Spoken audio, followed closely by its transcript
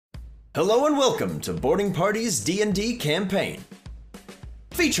Hello and welcome to Boarding Party's D&D campaign.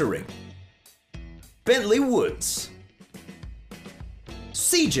 Featuring Bentley Woods,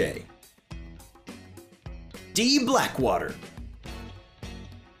 CJ, D. Blackwater,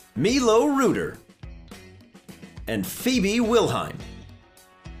 Milo Reuter, and Phoebe Wilheim.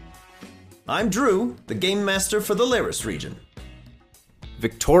 I'm Drew, the Game Master for the Laris region.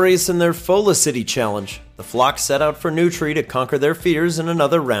 Victorious in their Fola City challenge, the flock set out for Newtry to conquer their fears in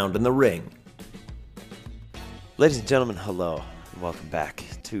another round in the ring. Ladies and gentlemen, hello, and welcome back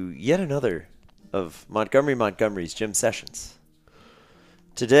to yet another of Montgomery's gym sessions.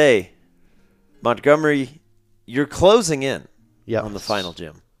 Today, Montgomery, you're closing in on the final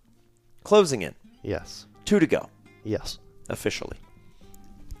gym. Closing in. Yes. 2 to go. Yes. Officially.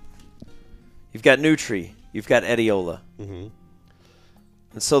 You've got Newtry. You've got Ediola. Mm-hmm.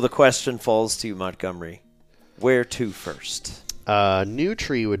 And so the question falls to you, Montgomery. Where to first?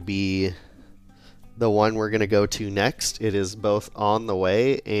 Newtry would be the one we're going to go to next. It is both on the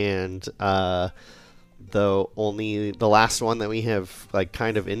way and the last one that we have like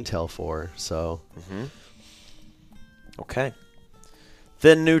kind of intel for. So. Mm-hmm. Okay.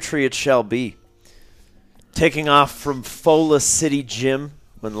 Then Newtry it shall be. Taking off from Fola City Gym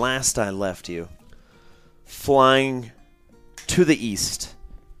when last I left you. Flying to the east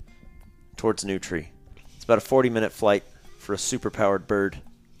towards Newtry. It's about a 40-minute flight for a superpowered bird,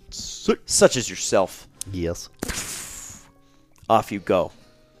 such as yourself. Yes. Off you go.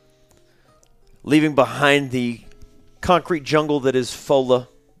 Leaving behind the concrete jungle that is Fola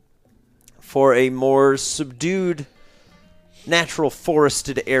for a more subdued, natural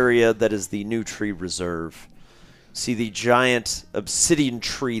forested area that is the Newtry Reserve. See the giant obsidian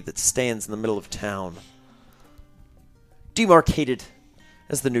tree that stands in the middle of town, demarcated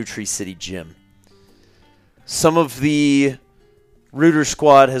as the Newtry City Gym. Some of the Reuter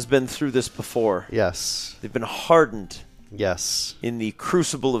squad has been through this before. Yes. They've been hardened. Yes. In the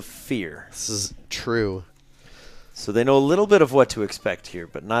crucible of fear. This is true. So they know a little bit of what to expect here,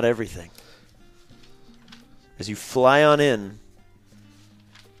 but not everything. As you fly on in,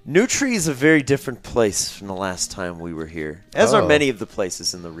 Newtry is a very different place from the last time we were here, as are many of the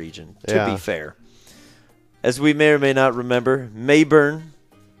places in the region, to be fair. As we may or may not remember, Mayburn,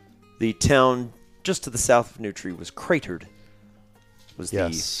 the town just to the south of Newtry, was cratered, was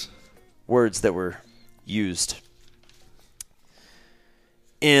the words that were used.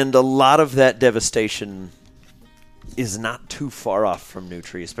 And a lot of that devastation is not too far off from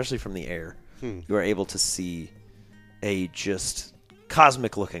Newtry, especially from the air. You are able to see a just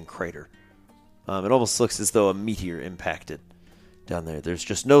cosmic-looking crater. It almost looks as though a meteor impacted down there. There's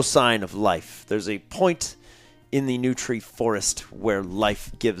just no sign of life. There's a point in the Newtry forest where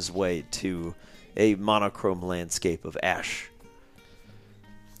life gives way to a monochrome landscape of ash.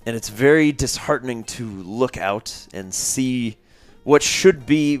 And it's very disheartening to look out and see what should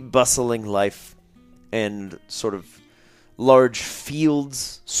be bustling life and sort of large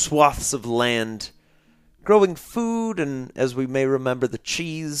fields, swaths of land, growing food, and as we may remember, the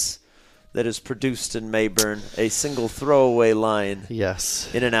cheese that is produced in Mayburn, a single throwaway line in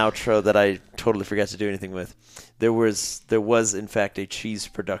an outro that I totally forgot to do anything with. There was in fact a cheese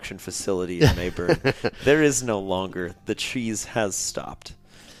production facility in Mayburn. There is no longer. The cheese has stopped.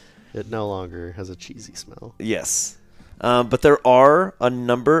 It no longer has a cheesy smell. Yes. But there are a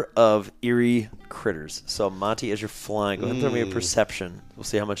number of eerie critters. So Monty, as you're flying, go ahead and throw me a perception. We'll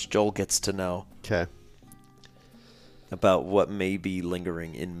see how much Joel gets to know. Okay. About what may be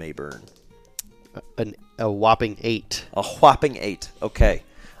lingering in Mayburn. A whopping 8. A whopping 8. Okay.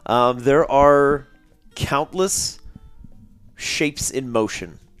 There are countless shapes in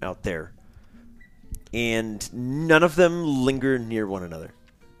motion out there, and none of them linger near one another.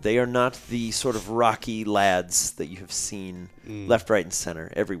 They are not the sort of rocky lads that you have seen left, right, and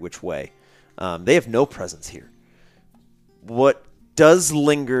center, every which way. They have no presence here. What does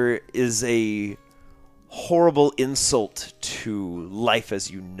linger is a horrible insult to life as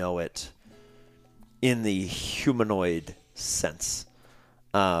you know it in the humanoid sense.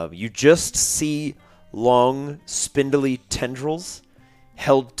 You just see long, spindly tendrils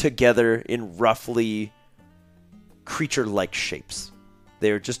held together in roughly creature-like shapes.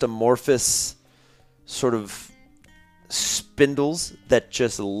 They are just amorphous sort of spindles that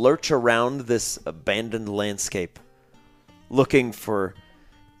just lurch around this abandoned landscape, looking for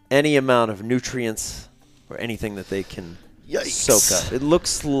any amount of nutrients or anything that they can soak up. It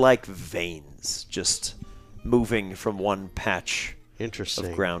looks like veins just moving from one patch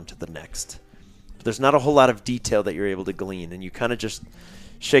of ground to the next. But there's not a whole lot of detail that you're able to glean, and you kind of just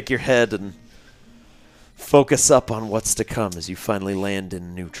shake your head and focus up on what's to come as you finally land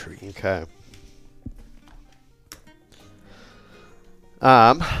in Newtry. Okay.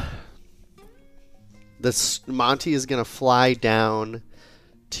 This Monty is gonna fly down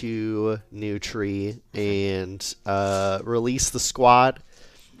to Newtry and release the squad.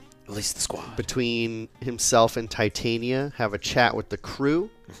 Release the squad. Between himself and Titania, have a chat with the crew.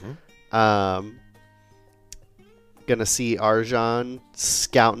 Gonna see Arjan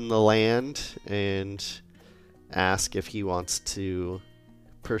scouting the land and ask if he wants to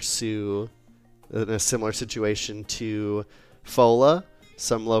pursue, in a similar situation to Fola,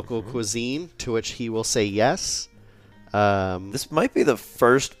 some local cuisine, to which he will say yes. This might be the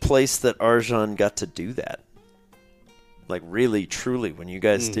first place that Arjan got to do that. Like, really, truly, when you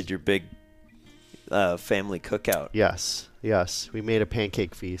guys did your big family cookout. Yes. We made a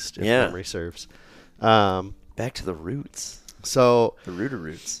pancake feast, if Yeah. memory serves. Back to the roots. So The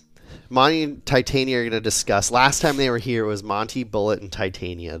roots. Monty and Titania are going to discuss. Last time they were here, it was Monty, Bullet, and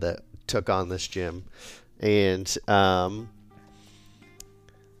Titania that took on this gym. And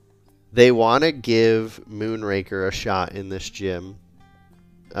they want to give Moonraker a shot in this gym.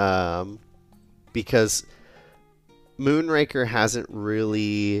 Because Moonraker hasn't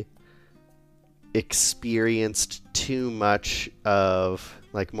really experienced too much of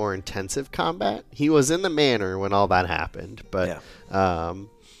like more intensive combat. He was in the manor when all that happened, but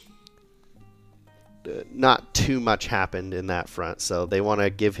not too much happened in that front. So they want to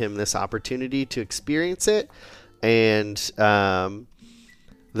give him this opportunity to experience it. And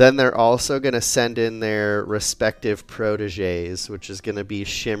then they're also going to send in their respective proteges, which is going to be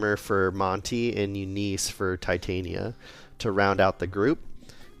Shimmer for Monty and Eunice for Titania, to round out the group.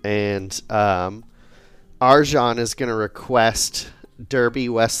 And Arjan is going to request Derby,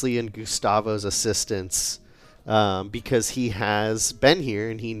 Wesley, and Gustavo's assistance because he has been here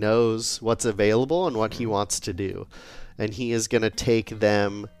and he knows what's available and what he wants to do. And he is going to take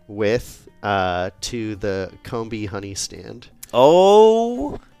them with to the Combi honey stand.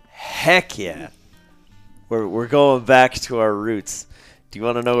 Oh, heck yeah. We're going back to our roots. Do you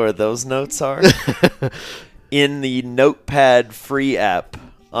want to know where those notes are? In the Notepad free app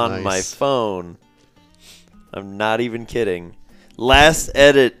on my phone. I'm not even kidding. Last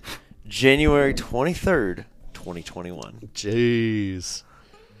edit, January 23rd, 2021. Jeez.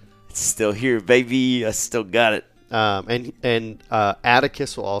 It's still here, baby. I still got it. And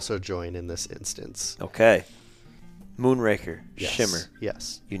Atticus will also join in this instance. Okay. Moonraker, Yes. Shimmer,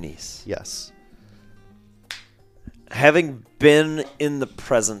 Yes. Eunice. Yes. Having been in the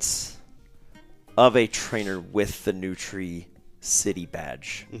presence of a trainer with the Newtry City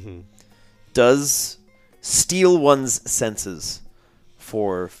badge, does steal one's senses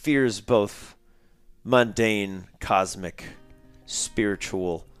for fears both mundane, cosmic,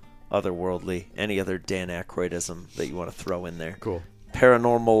 spiritual, otherworldly, any other Dan Aykroydism that you want to throw in there. Cool.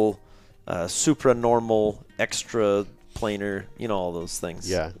 Paranormal, supranormal, extra planar, all those things.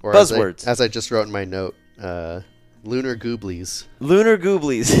 Yeah. Or buzzwords. As I just wrote in my note, lunar gooblies. Lunar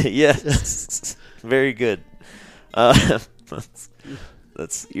gooblies. Yes. Very good.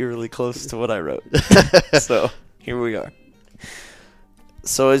 That's eerily close to what I wrote. So here we are.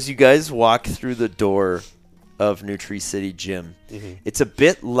 So as you guys walk through the door of Newtry City Gym, it's a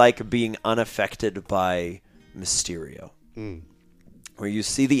bit like being unaffected by Mysterio, where you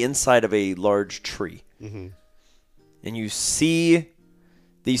see the inside of a large tree, and you see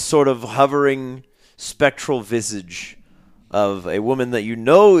the sort of hovering spectral visage of a woman that you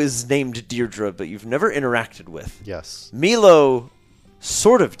know is named Deirdre, but you've never interacted with. Yes. Milo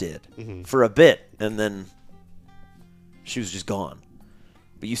sort of did for a bit, and then she was just gone.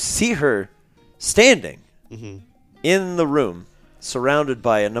 But you see her standing in the room, surrounded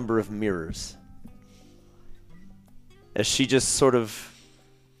by a number of mirrors, as she just sort of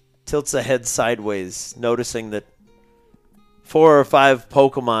tilts a head sideways, noticing that 4 or 5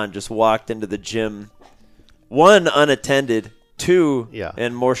 Pokemon just walked into the gym. 1, unattended. 2,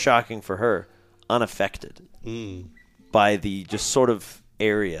 and more shocking for her, unaffected by the just sort of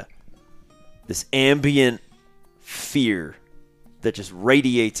area. This ambient fear that just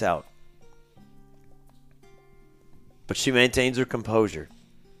radiates out. But she maintains her composure.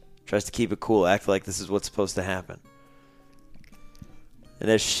 Tries to keep it cool, act like this is what's supposed to happen. And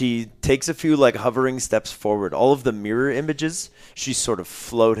as she takes a few hovering steps forward, all of the mirror images, she's sort of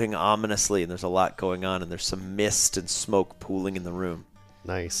floating ominously, and there's a lot going on, and there's some mist and smoke pooling in the room.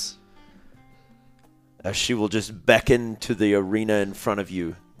 Nice. As she will just beckon to the arena in front of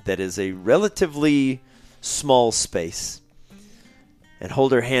you that is a relatively small space, and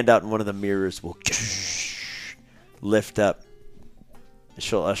hold her hand out, and one of the mirrors will lift up, and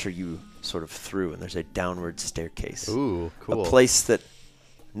she'll usher you sort of through, and there's a downward staircase. Ooh, cool. A place that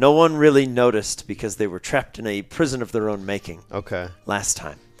no one really noticed because they were trapped in a prison of their own making. Okay. Last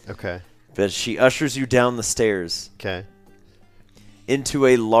time. Okay. But she ushers you down the stairs. Okay. Into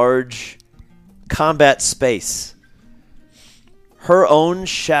a large combat space. Her own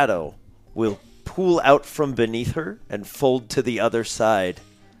shadow will pool out from beneath her and fold to the other side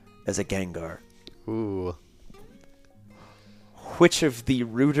as a Gengar. Ooh. Which of the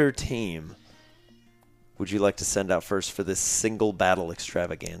Rooter team would you like to send out first for this single battle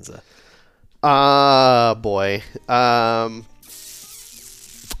extravaganza? Boy.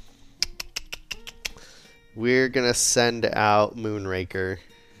 We're going to send out Moonraker.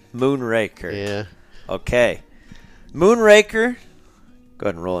 Moonraker. Yeah. Okay. Moonraker. Go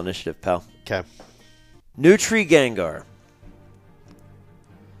ahead and roll initiative, pal. Okay. Newtry Gengar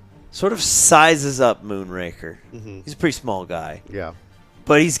sort of sizes up Moonraker. Mm-hmm. He's a pretty small guy. Yeah.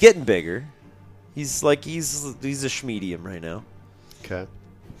 But he's getting bigger. He's a schmedium right now. Okay.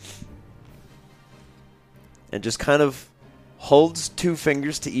 And just kind of holds 2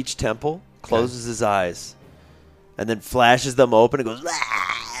 fingers to each temple, closes his eyes, and then flashes them open and goes,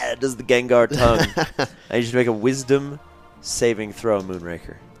 "Ah!" Does the Gengar tongue. And you should make a wisdom saving throw,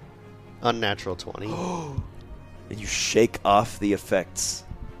 Moonraker. Unnatural 20. And you shake off the effects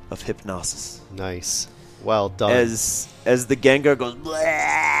of hypnosis. Nice. Well done. As the Gengar goes,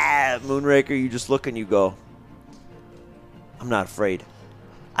 "Blah!" Moonraker, you just look and you go, "I'm not afraid.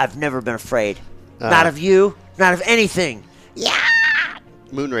 I've never been afraid. Not of you, not of anything." Yeah.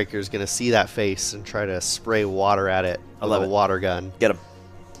 Moonraker's going to see that face and try to spray water at it with a water gun. Get him.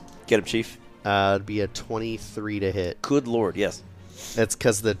 Get him, Chief. It'd be a 23 to hit. Good lord, yes. That's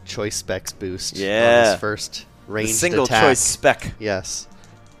because the choice specs boost on Yeah. his first ranged Single attack. choice spec. Yes.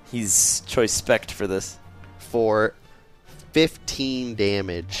 He's choice spec'd for this. For 15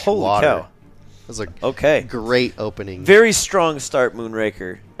 damage. Holy water. cow. That was a Okay. great opening. Very strong start,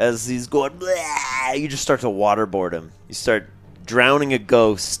 Moonraker. As he's going, "Blah!" You just start to waterboard him. You start drowning a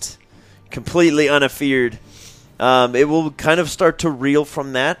ghost. Completely unafeared. It will kind of start to reel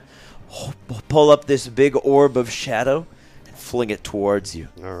from that. Pull up this big orb of shadow and fling it towards you.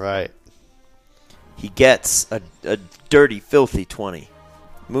 All right. He gets a dirty, filthy 20.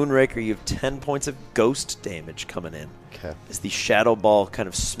 Moonraker, you have 10 points of ghost damage coming in. Okay. As the shadow ball kind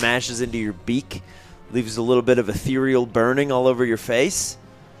of smashes into your beak, leaves a little bit of ethereal burning all over your face.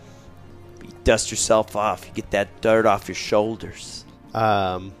 You dust yourself off. You get that dirt off your shoulders.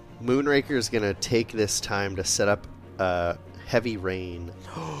 Moonraker is going to take this time to set up heavy rain,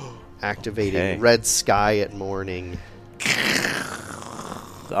 activating red sky at morning.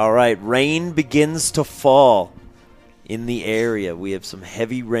 All right, rain begins to fall in the area. We have some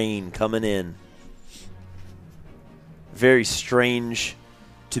heavy rain coming in. Very strange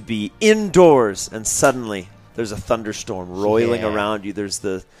to be indoors and suddenly there's a thunderstorm roiling around you. There's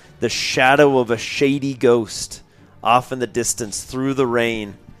the shadow of a shady ghost off in the distance through the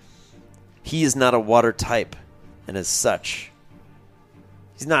rain. He is not a water type, and as such,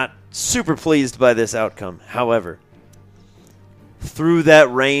 he's not super pleased by this outcome. However, through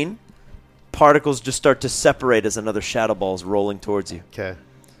that rain, particles just start to separate as another shadow ball is rolling towards you. Okay.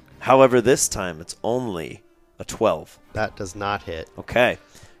 However, this time it's only a 12. That does not hit. Okay.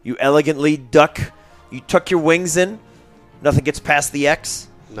 You elegantly duck. You tuck your wings in. Nothing gets past the X.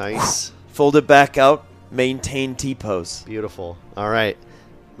 Nice. Fold it back out. Maintain T-pose. Beautiful. All right.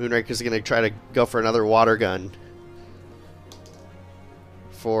 Moonraker's going to try to go for another water gun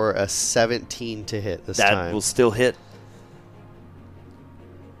for a 17 to hit this time. That will still hit.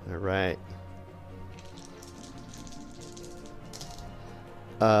 All right.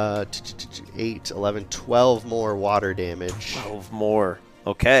 8, 11, 12 more water damage. 12 more.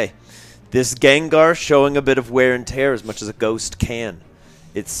 Okay. This Gengar showing a bit of wear and tear as much as a ghost can.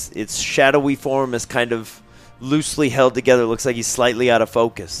 Its shadowy form is kind of loosely held together. Looks like he's slightly out of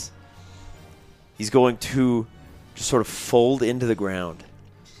focus. He's going to just sort of fold into the ground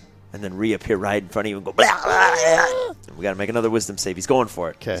and then reappear right in front of you and go, blah, blah, blah. We got to make another wisdom save. He's going for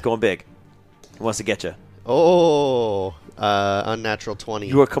it. Okay. He's going big. He wants to get you. Oh, unnatural 20.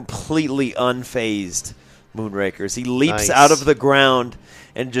 You are completely unfazed, Moonrakers. He leaps Nice. out of the ground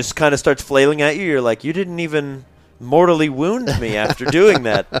and just kind of starts flailing at you. You're like, you didn't even mortally wound me after doing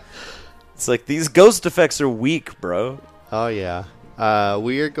that. It's like, these ghost effects are weak, bro. Oh, yeah.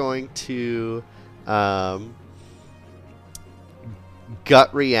 We are going to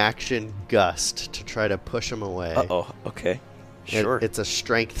gut reaction gust to try to push him away. Uh-oh. Okay. Sure. It's a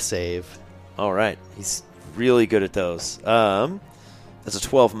strength save. All right. He's really good at those. That's a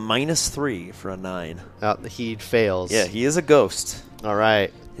 12 minus 3 for a 9. He fails. Yeah, he is a ghost. All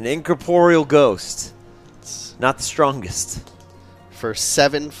right. An incorporeal ghost. Not the strongest. For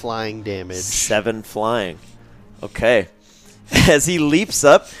 7 flying damage. 7 flying. Okay. As he leaps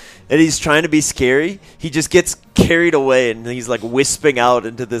up and he's trying to be scary, he just gets carried away and he's like wisping out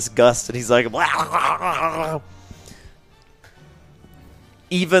into this gust and he's like,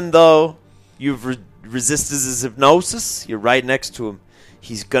 even though you've resisted his hypnosis, you're right next to him.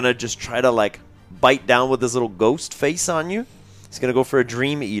 He's going to just try to like bite down with his little ghost face on you. He's going to go for a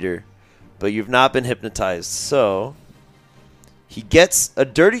Dream Eater, but you've not been hypnotized. So he gets a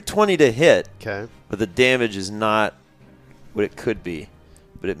dirty 20 to hit, Okay. but the damage is not what it could be.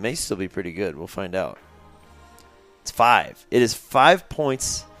 But it may still be pretty good. We'll find out. It's 5. It is 5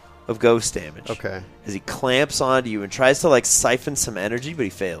 points of ghost damage. Okay. As he clamps onto you and tries to like siphon some energy, but he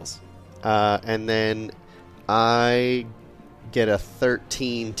fails. And then I get a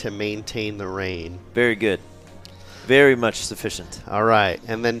 13 to maintain the rain. Very good. Very much sufficient. All right.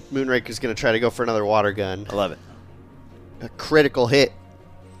 And then Moonraker's going to try to go for another water gun. I love it. A critical hit.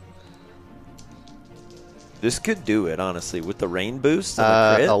 This could do it, honestly, with the rain boost and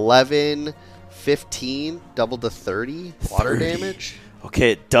the crit. 11, 15, double to 30 water 30. damage.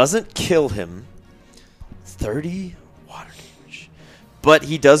 Okay, it doesn't kill him. 30 water damage. But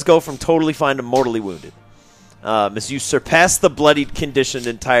he does go from totally fine to mortally wounded. As you surpass the bloodied condition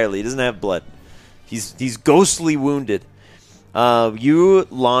entirely. He doesn't have blood. He's ghostly wounded. You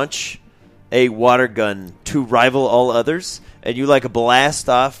launch a water gun to rival all others, and you like blast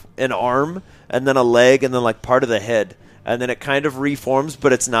off an arm and then a leg and then like part of the head, and then it kind of reforms,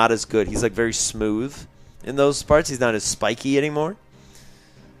 but it's not as good. He's like very smooth in those parts. He's not as spiky anymore,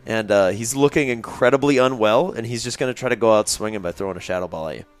 and he's looking incredibly unwell, and he's just going to try to go out swinging by throwing a shadow ball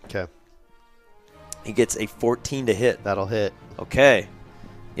at you. Okay. He gets a 14 to hit. That'll hit. Okay.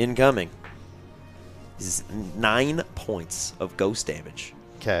 Incoming. This is 9 points of ghost damage.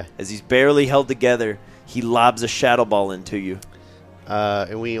 Okay. As he's barely held together, he lobs a shadow ball into you.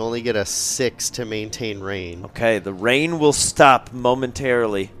 And we only get a 6 to maintain rain. Okay, the rain will stop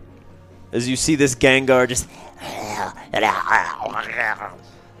momentarily as you see this Gengar just...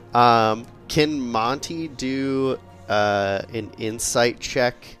 Can Monty do an insight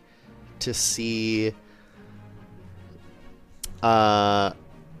check to see... I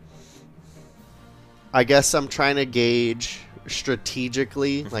guess I'm trying to gauge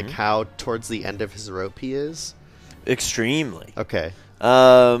strategically like how towards the end of his rope he is. Extremely. Okay.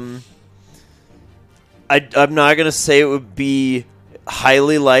 I'm not going to say it would be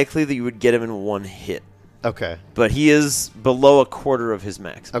highly likely that you would get him in one hit. Okay. But he is below a quarter of his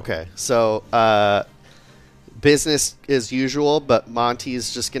max. Okay. So business as usual, but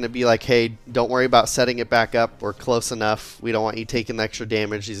Monty's just going to be like, hey, don't worry about setting it back up. We're close enough. We don't want you taking the extra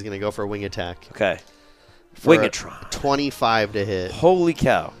damage. He's going to go for a wing attack. Okay. For Wingatron. 25 to hit. Holy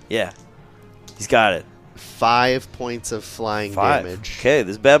cow. Yeah. He's got it. 5 points of flying 5. damage. Okay,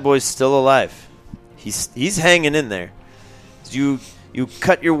 this bad boy's still alive. He's hanging in there. You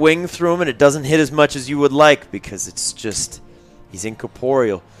cut your wing through him, and it doesn't hit as much as you would like because it's just he's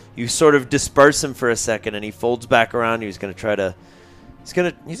incorporeal. You sort of disperse him for a second, and he folds back around you. He's gonna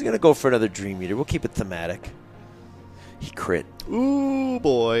go for another Dream Eater. We'll keep it thematic. He crit. Ooh,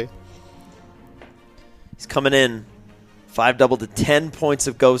 boy. He's coming in. 5 double to 10 points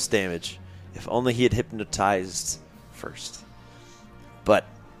of ghost damage. If only he had hypnotized first. But,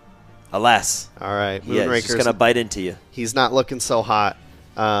 alas. All right. Yeah, he's just Moonraker's going to bite into you. He's not looking so hot.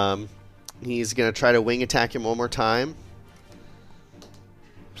 He's going to try to wing attack him one more time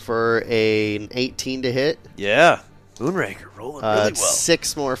for an 18 to hit. Yeah. Moonraker rolling really well.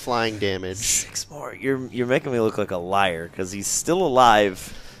 6 more flying damage. 6 more. You're making me look like a liar because he's still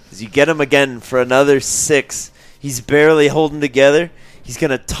alive. As you get him again for another 6, he's barely holding together. He's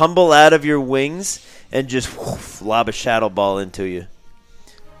going to tumble out of your wings and just lob a shadow ball into you.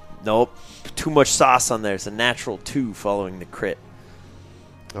 Nope. Too much sauce on there. It's a natural 2 following the crit.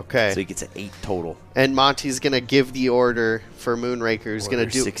 Okay. So he gets an 8 total. And Monty's going to give the order for Moonraker. He's going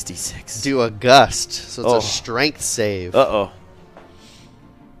to 66. do a gust. So it's a strength save. Uh-oh.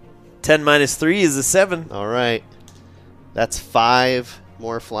 10 minus 3 is a 7. All right. That's 5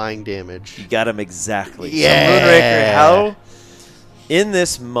 more flying damage. You got him exactly. Yeah. So Moonraker, how, in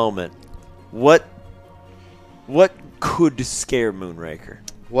this moment, what could scare Moonraker?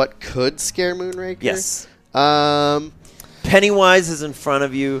 What could scare Moonraker? Yes. Pennywise is in front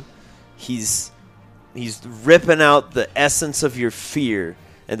of you. He's ripping out the essence of your fear,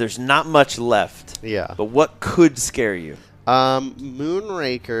 and there's not much left. Yeah. But what could scare you?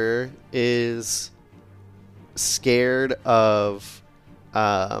 Moonraker is scared of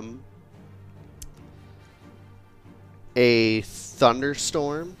a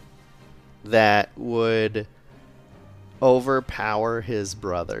thunderstorm that would overpower his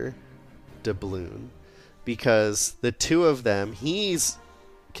brother, Doubloon, because the two of them, he's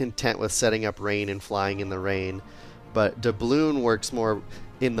content with setting up rain and flying in the rain, but Doubloon works more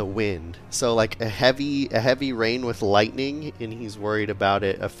in the wind. So like a heavy rain with lightning, and he's worried about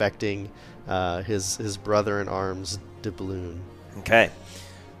it affecting his brother in arms, Doubloon. Okay.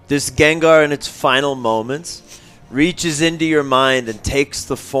 This Gengar in its final moments reaches into your mind and takes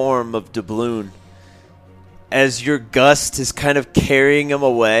the form of Doubloon as your gust is kind of carrying him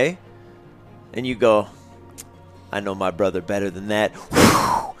away, and you go, I know my brother better than that.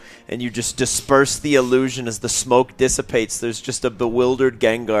 And you just disperse the illusion as the smoke dissipates. There's just a bewildered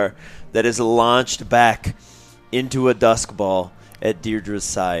Gengar that is launched back into a dusk ball at Deirdre's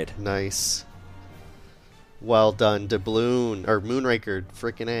side. Nice. Well done, Doubloon. Or Moonraker,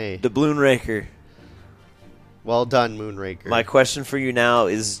 frickin' A. Doubloon Raker. Well done, Moonraker. My question for you now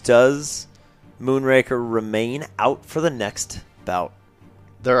is, does Moonraker remain out for the next bout?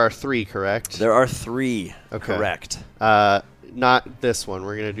 There are 3, correct? There are 3, okay. Correct. Not this one.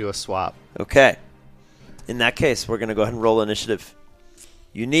 We're going to do a swap. Okay. In that case, we're going to go ahead and roll initiative.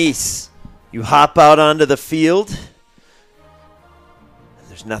 Eunice, you hop out onto the field. And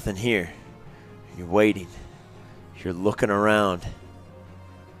there's nothing here. You're waiting. You're looking around.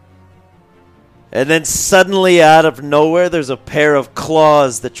 And then suddenly, out of nowhere, there's a pair of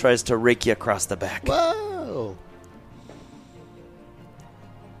claws that tries to rake you across the back. Whoa!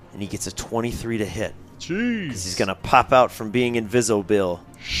 And he gets a 23 to hit. Jeez. Because he's going to pop out from being Invisible.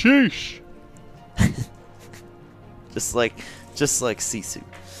 Sheesh. Just like Sisu.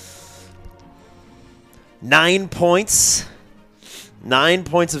 9 points. 9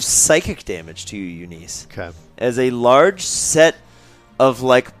 points of psychic damage to you, Eunice. Okay. As a large set of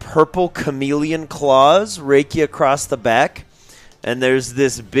like purple chameleon claws rake you across the back. And there's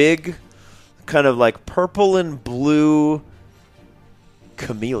this big kind of like purple and blue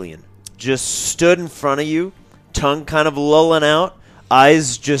chameleon just stood in front of you, tongue kind of lolling out,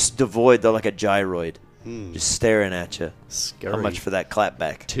 eyes just devoid. They're like a gyroid, just staring at you. Scary. How much for that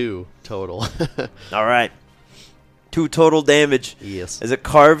clapback? 2 total. All right. 2 total damage. Yes. As it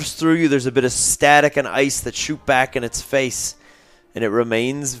carves through you, there's a bit of static and ice that shoot back in its face, and it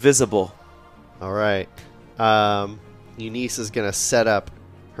remains visible. All right. Eunice is going to set up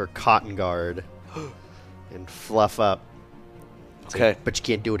her cotton guard and fluff up. Okay. But you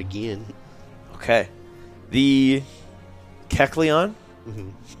can't do it again. Okay. The Kecleon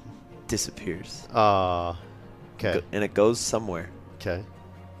disappears. Okay. And it goes somewhere. Okay.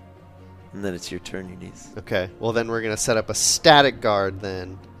 And then it's your turn, Eunice. Okay. Well, then we're going to set up a static guard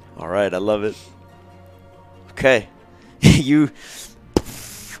then. All right. I love it. Okay. You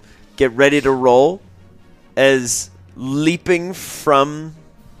get ready to roll as leaping from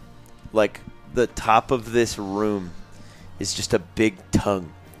like the top of this room is just a big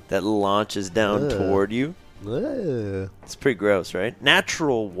tongue that launches down toward you. It's pretty gross, right?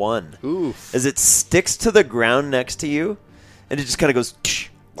 Natural 1. Oof. As it sticks to the ground next to you, and it just kind of goes,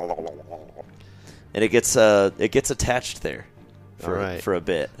 and it gets attached there for a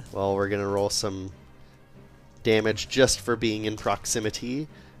bit. Well, we're going to roll some damage just for being in proximity.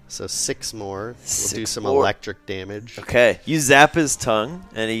 So 6 more. We'll do some electric damage. Okay. You zap his tongue,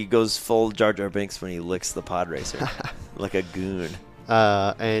 and he goes full Jar Jar Binks when he licks the pod racer. Like a goon.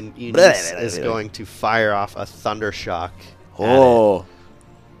 And Eunice is going to fire off a thunder shock. Oh.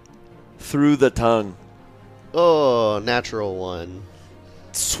 Through the tongue. Oh, natural 1.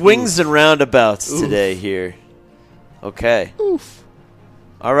 Swings and roundabouts today here. Okay. Oof.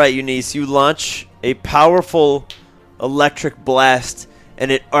 All right, Eunice. You launch a powerful electric blast,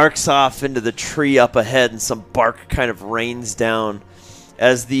 and it arcs off into the tree up ahead, and some bark kind of rains down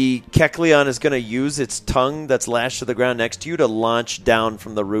as the Kecleon is going to use its tongue that's lashed to the ground next to you to launch down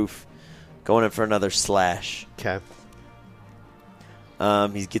from the roof, going in for another slash. Okay.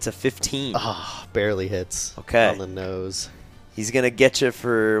 He gets a 15. Barely hits. Okay. On the nose. He's going to get you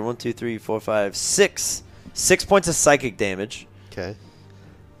for 1, 2, 3, 4, 5, 6. 6 points of psychic damage. Okay.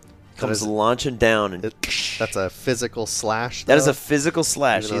 Comes launching down. And that's a physical slash, though? That is a physical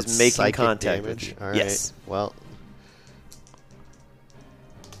slash. Even though He's making psychic contact damage. with you. All right. Yes. Well,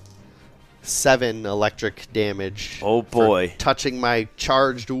 7 electric damage. Oh, boy. For touching my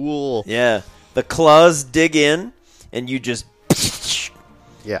charged wool. Yeah. The claws dig in, and you just...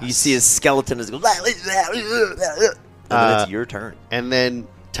 Yeah. You see his skeleton is going... And then it's your turn. And then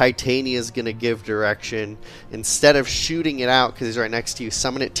Titania is going to give direction. Instead of shooting it out because he's right next to you,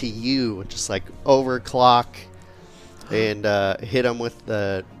 summon it to you. Just like overclock and hit him with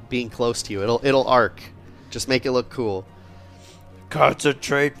the being close to you. It'll arc. Just make it look cool.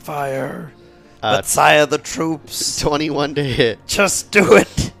 Concentrate fire. Messiah the troops. 21 to hit. Just do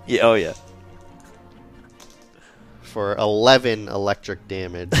it. Yeah, oh, yeah. For 11 electric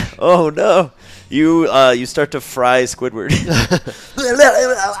damage. Oh, no. You start to fry Squidward.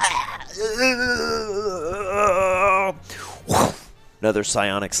 Another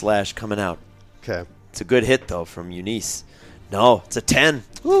psionic slash coming out. Okay. It's a good hit, though, from Eunice. No, it's a 10.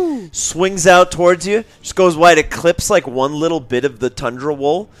 Woo. Swings out towards you. Just goes wide. It clips like one little bit of the tundra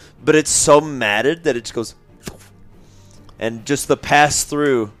wool, but it's so matted that it just goes... And just the pass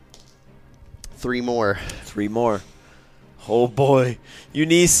through. 3 more. 3 more. Oh, boy.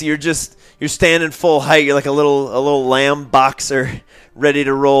 Eunice, you're standing full height. You're like a little lamb boxer ready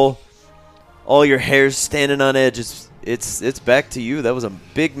to roll. All your hair's standing on edge. It's back to you. That was a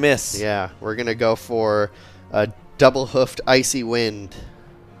big miss. Yeah, we're going to go for a double-hoofed icy wind.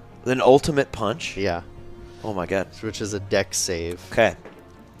 An ultimate punch? Yeah. Oh, my God. Which is a dex save. Okay.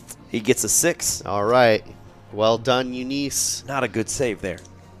 He gets a 6. All right. Well done, Eunice. Not a good save there.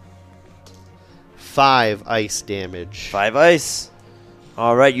 5 ice damage. 5 ice.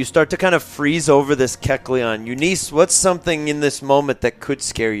 All right, you start to kind of freeze over this Kecleon. Eunice, what's something in this moment that could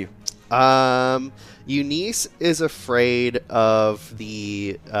scare you? Eunice is afraid of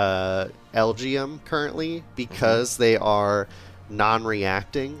the Elgium currently because they are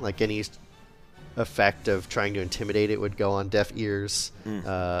non-reacting. Like any effect of trying to intimidate it would go on deaf ears.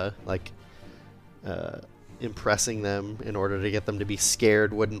 Impressing them in order to get them to be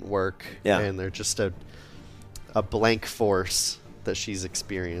scared wouldn't work. Yeah. And they're just a blank force that she's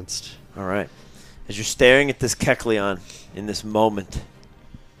experienced. All right. As you're staring at this Kecleon in this moment,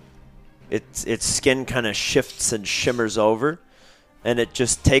 its skin kind of shifts and shimmers over, and it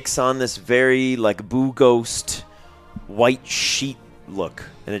just takes on this very like Boo Ghost white sheet look,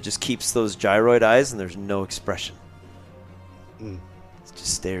 and it just keeps those gyroid eyes, and there's no expression. It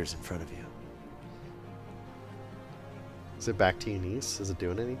just stares in front of you. Is it back to Eunice? Is it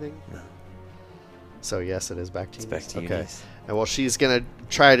doing anything? No. So yes, it is back to Eunice. It's back to Eunice. And well, she's gonna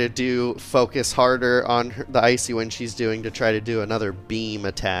try to focus harder on the icy wind she's doing to try to do another beam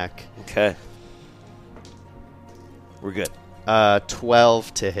attack. Okay. We're good.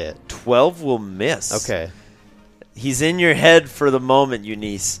 12 to hit. 12 will miss. Okay. He's in your head for the moment,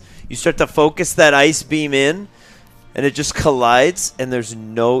 Eunice. You start to focus that ice beam in, and it just collides, and there's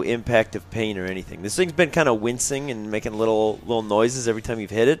no impact of pain or anything. This thing's been kind of wincing and making little noises every time you've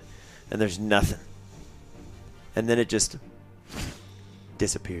hit it, and there's nothing. And then it just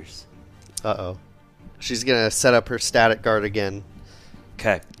disappears. Uh-oh. She's going to set up her static guard again.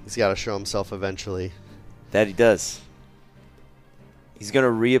 Okay. He's got to show himself eventually. That he does. He's going to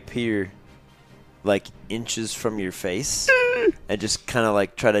reappear like inches from your face and just kind of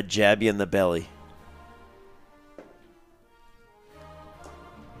like try to jab you in the belly.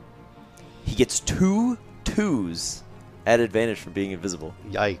 He gets 2 2s at advantage for being invisible.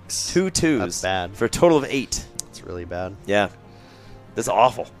 Yikes. 2 2s. That's bad. For a total of 8. That's really bad. Yeah. That's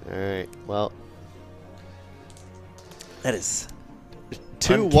awful. All right. Well, that is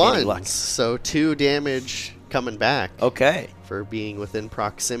 2 uncanny 1s. luck. So 2 damage coming back. Okay. For being within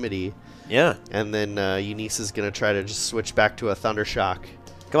proximity. Yeah. And then Eunice is going to try to just switch back to a Thunder Shock.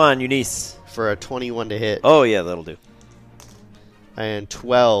 Come on, Eunice. For a 21 to hit. Oh, yeah, that'll do. And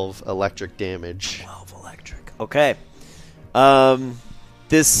 12 electric damage. 12 electric. Okay.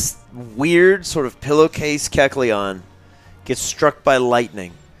 This weird sort of pillowcase Kecleon gets struck by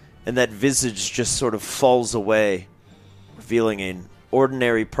lightning, and that visage just sort of falls away, revealing an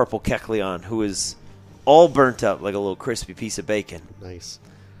ordinary purple Kecleon who is all burnt up like a little crispy piece of bacon. Nice.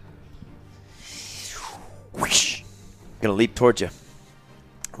 Whoosh. Gonna leap towards you.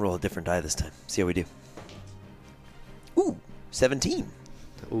 Roll a different die this time. See how we do. Ooh, 17.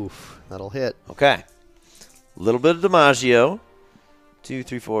 Oof, that'll hit. Okay. A little bit of DiMaggio. 2,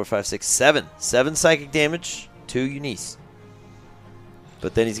 3, 4, 5, 6, 7. 7 psychic damage. 2 Eunice.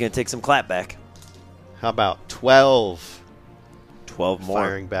 But then he's going to take some clapback. How about 12? 12 more.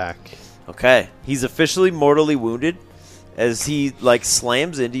 Firing back. Okay. He's officially mortally wounded as he like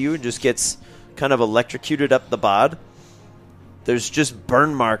slams into you and just gets kind of electrocuted up the bod. There's just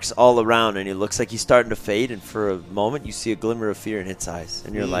burn marks all around, and he looks like he's starting to fade, and for a moment you see a glimmer of fear in his eyes,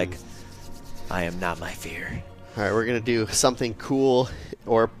 and you're like, I am not my fear. All right, we're going to do something cool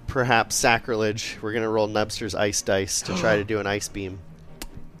or perhaps sacrilege. We're going to roll Nubster's ice dice to try to do an ice beam.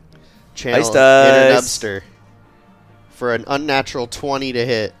 Channel Ice dice. Inner Nubster for an unnatural 20 to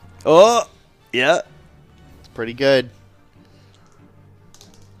hit. Oh, yeah. It's pretty good.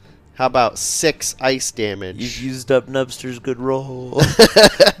 How about 6 ice damage? You've used up Nubster's good roll.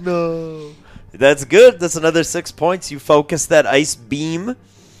 No. That's good. That's another 6 points. You focus that ice beam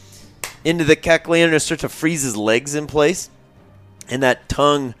into the Kecleon and it starts to freeze his legs in place. And that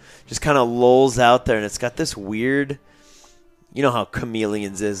tongue just kind of lolls out there, and it's got this weird, you know how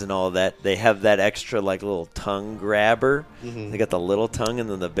chameleons is and all that. They have that extra like little tongue grabber. They got the little tongue and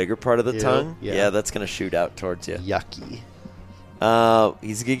then the bigger part of the tongue. Yeah, that's going to shoot out towards you. Yucky.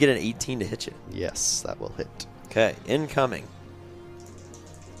 He's going to get an 18 to hit you. Yes, that will hit. Okay, incoming.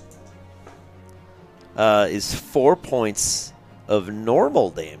 Is 4 points of normal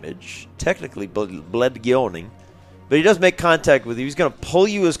damage, technically Bledgioning, but he does make contact with you. He's going to pull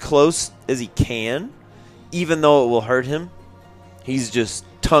you as close as he can, even though it will hurt him. He's just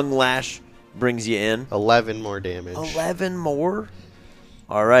tongue lash, brings you in. 11 more damage. 11 more?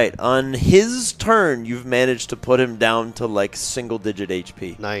 All right, on his turn, you've managed to put him down to like single-digit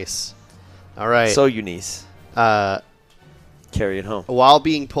HP. Nice. All right. So, Eunice. Carry it home. While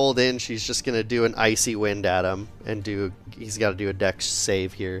being pulled in, she's just going to do an icy wind at him and he's got to do a dex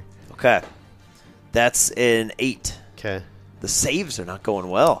save here. Okay. That's an 8. Okay. The saves are not going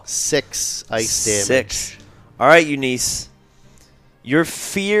well. 6 ice damage. 6. All right, Eunice. Your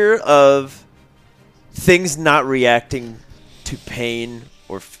fear of things not reacting to pain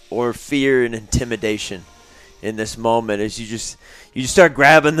or fear and intimidation in this moment is you just start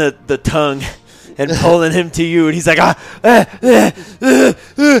grabbing the tongue and pulling him to you, and he's like, and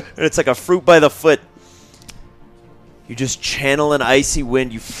it's like a fruit by the foot. You just channel an icy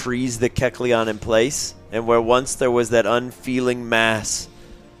wind. You freeze the Kecleon in place, and where once there was that unfeeling mass,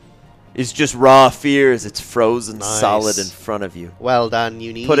 is just raw fear as it's frozen solid in front of you. Well done,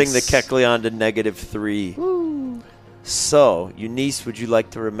 Eunice. Putting the Kecleon to -3. Woo. So, Eunice, would you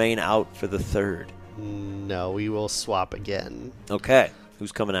like to remain out for the third? No, we will swap again. Okay.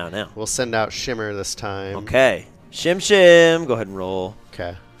 Who's coming out now? We'll send out Shimmer this time. Okay. Shim. Go ahead and roll.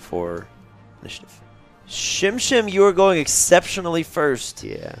 Okay. For initiative. Shim, you are going exceptionally first.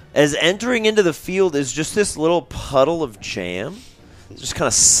 Yeah. As entering into the field is just this little puddle of jam. It just kind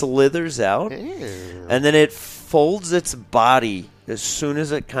of slithers out. And then it folds its body as soon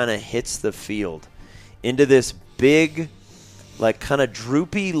as it kind of hits the field into this big, like kind of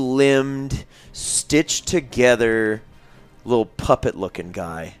droopy-limbed, stitched-together little puppet-looking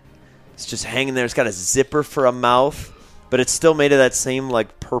guy. It's just hanging there. It's got a zipper for a mouth, but it's still made of that same,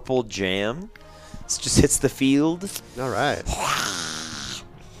 like, purple jam. It just hits the field. All right.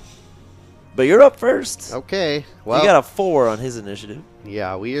 But you're up first. Okay. Well, you got a 4 on his initiative.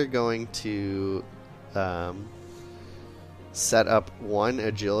 Yeah, we are going to set up 1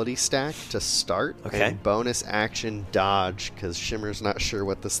 agility stack to start. Okay. And bonus action dodge, because Shimmer's not sure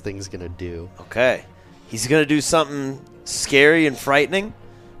what this thing's going to do. Okay. He's going to do something scary and frightening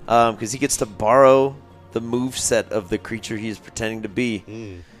because he gets to borrow the moveset of the creature he is pretending to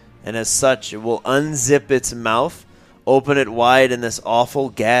be. And as such, it will unzip its mouth, open it wide, and this awful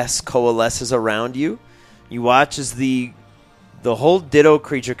gas coalesces around you. You watch as the whole Ditto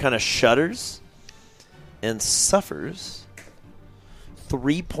creature kind of shudders and suffers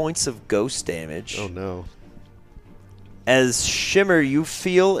 3 points of ghost damage. Oh, no. As Shimmer, you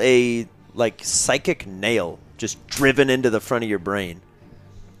feel a psychic nail just driven into the front of your brain.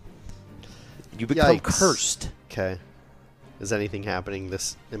 You become cursed. Okay. Is anything happening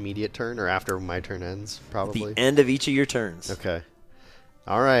this immediate turn or after my turn ends? Probably. The end of each of your turns. Okay.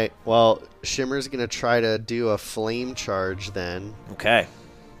 All right. Well, Shimmer's going to try to do a flame charge then. Okay.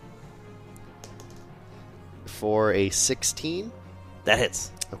 For a 16. That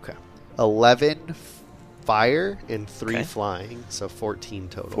hits. Okay. 11 fire and 3 flying, so 14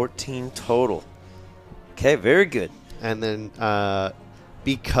 total. 14 total. Okay, very good. And then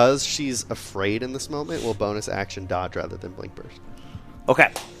because she's afraid in this moment, we'll bonus action dodge rather than blink burst.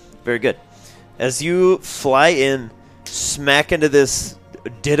 Okay, very good. As you fly in, smack into this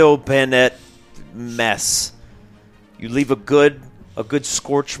Ditto bayonet mess, you leave a good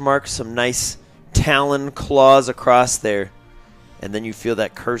scorch mark, some nice talon claws across there, and then you feel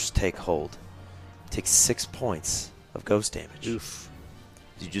that curse take hold. Take 6 points of ghost damage. Oof.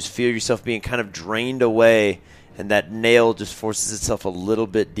 You just feel yourself being kind of drained away, and that nail just forces itself a little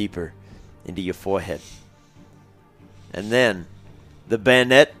bit deeper into your forehead. And then the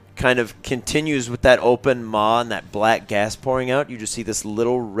bayonet kind of continues with that open maw and that black gas pouring out. You just see this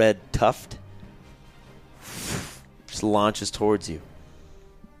little red tuft just launches towards you.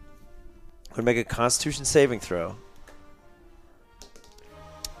 We're going to make a Constitution saving throw.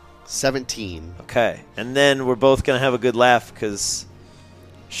 17. Okay, and then we're both going to have a good laugh because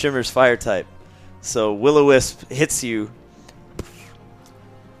Shimmer's fire type. So Will-O-Wisp hits you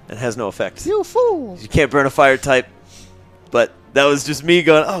and has no effect. You fool! You can't burn a fire type, but That was just me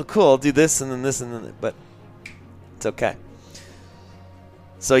going, oh, cool, I'll do this and then this and then that. But it's okay.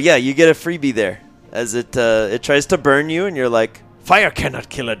 So, yeah, you get a freebie there as it tries to burn you, and you're like, fire cannot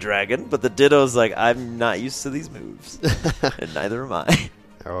kill a dragon. But the Ditto's like, I'm not used to these moves, and neither am I.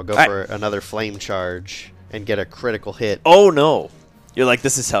 Or we'll go for another flame charge and get a critical hit. Oh, no. You're like,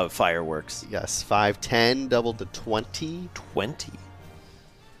 this is how fire works. Yes, 5, 10, doubled to 20. 20.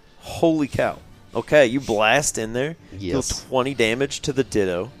 Holy cow. Okay, you blast in there. Yes. Deal 20 damage to the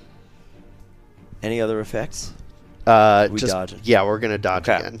Ditto. Any other effects? Dodging. Yeah, we're going to dodge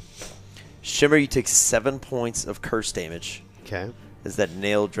again. Shimmer, you take 7 points of curse damage. Okay. As that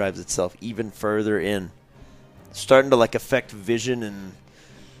nail drives itself even further in. Starting to like affect vision and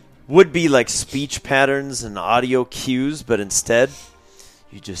would be like speech patterns and audio cues, but instead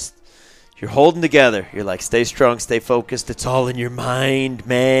you're holding together. You're like, stay strong, stay focused. It's all in your mind,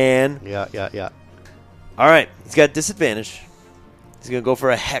 man. Yeah. All right, he's got disadvantage. He's going to go for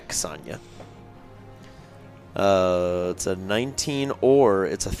a hex on you. It's a 19 or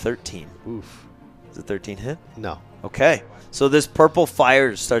it's a 13. Oof. Is it 13 hit? No. Okay. So this purple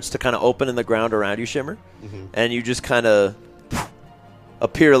fire starts to kind of open in the ground around you, Shimmer. Mm-hmm. And you just kind of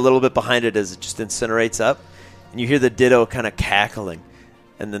appear a little bit behind it as it just incinerates up. And you hear the Ditto kind of cackling.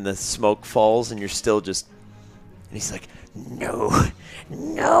 And then the smoke falls and you're still just... And he's like, no.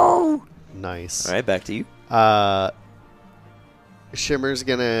 Nice. All right, back to you. Shimmer's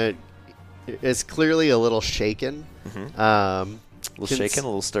going to... Is clearly a little shaken. Mm-hmm. A little shaken, a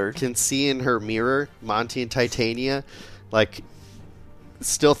little stirred. Can see in her mirror Monty and Titania, like,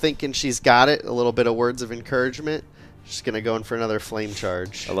 still thinking she's got it. A little bit of words of encouragement. She's going to go in for another flame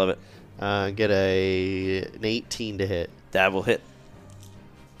charge. I love it. Get an 18 to hit. That will hit.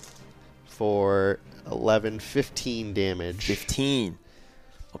 For 15 damage. 15.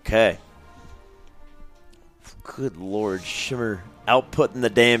 Okay. Good Lord, Shimmer outputting the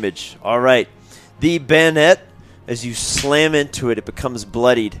damage. All right. The bayonet, as you slam into it, it becomes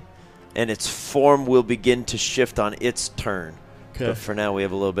bloodied, and its form will begin to shift on its turn. Okay. But for now, we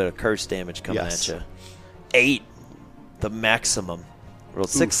have a little bit of curse damage coming at you. 8, the maximum. Rolled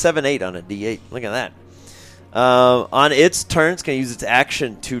 6, 7, 8 on a D8. Look at that. On its turn, it's going to use its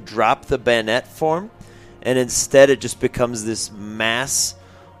action to drop the bayonet form, and instead it just becomes this mass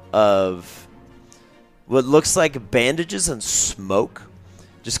of what looks like bandages and smoke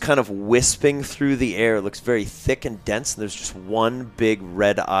just kind of wisping through the air. It looks very thick and dense, and there's just one big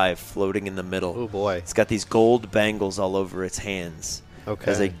red eye floating in the middle. Oh, boy. It's got these gold bangles all over its hands.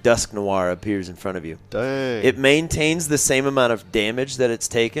 Okay. As a Dusk Noir appears in front of you. Dang. It maintains the same amount of damage that it's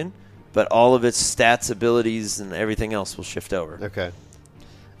taken, but all of its stats, abilities, and everything else will shift over. Okay.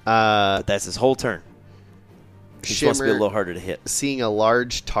 But that's his whole turn. He's supposed to be a little harder to hit. Seeing a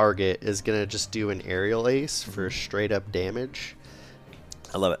large target is going to just do an aerial ace for straight up damage.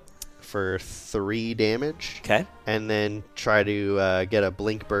 I love it. For 3 damage. Okay. And then try to get a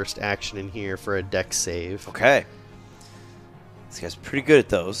blink burst action in here for a dex save. Okay. This guy's pretty good at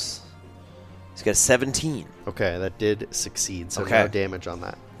those. He's got 17. Okay, that did succeed, so no damage on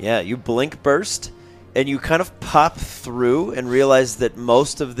that. Yeah, you blink burst, and you kind of pop through and realize that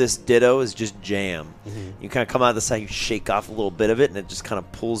most of this Ditto is just jam. Mm-hmm. You kind of come out of the side, you shake off a little bit of it, and it just kind of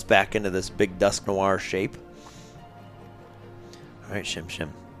pulls back into this big Dusk Noir shape. All right, Shim. A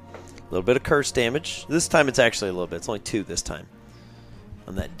little bit of curse damage. This time it's actually a little bit. It's only 2 this time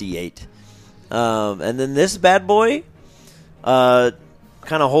on that D8. And then this bad boy kind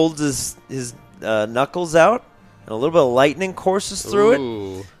of holds his knuckles out, and a little bit of lightning courses through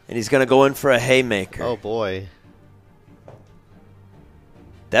it. And he's going to go in for a haymaker. Oh, boy.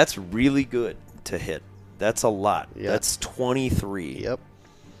 That's really good to hit. That's a lot. Yep. That's 23. Yep.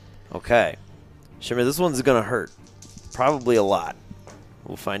 Okay. Shimmer, this one's going to hurt. Probably a lot.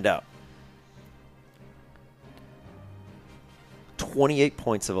 We'll find out. 28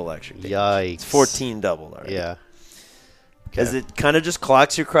 points of electric damage. Yikes. It's 14 doubled already. Yeah. Okay. As it kind of just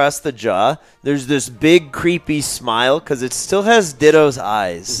clocks you across the jaw, there's this big creepy smile because it still has Ditto's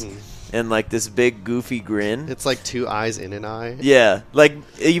eyes and like this big goofy grin. It's like 2 eyes in an eye. Yeah, like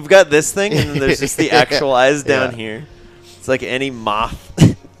you've got this thing and then there's just the actual eyes down here. It's like any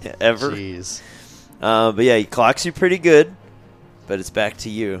moth ever. Jeez. But yeah, he clocks you pretty good, but it's back to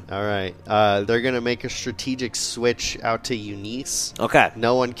you. All right. They're going to make a strategic switch out to Eunice. Okay.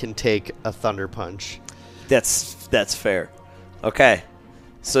 No one can take a Thunder Punch. That's fair. Okay.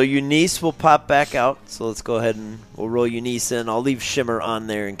 So Eunice will pop back out. So let's go ahead and we'll roll Eunice in. I'll leave Shimmer on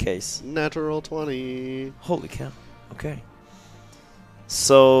there in case. Natural 20. Holy cow. Okay.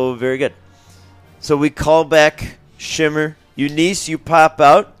 So, very good. So we call back Shimmer. Eunice, you pop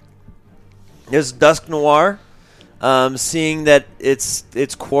out. There's Dusk Noir. seeing that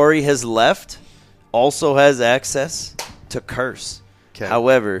its quarry has left, also has access to curse. Okay.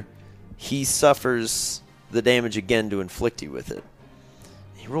 However, he suffers the damage again to inflict you with it.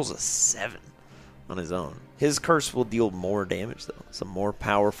 He rolls a 7 on his own. His curse will deal more damage, though. It's a more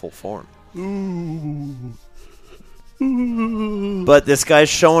powerful form. But this guy's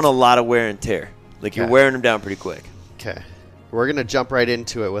showing a lot of wear and tear. Like, you're wearing him down pretty quick. Okay. We're going to jump right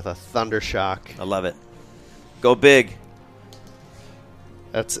into it with a Thunder Shock. I love it. Go big.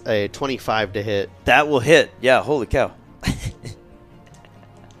 That's a 25 to hit. That will hit. Yeah, holy cow.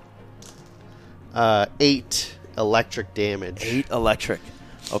 8 electric damage. 8 electric.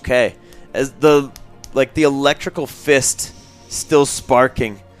 Okay. As the electrical fist still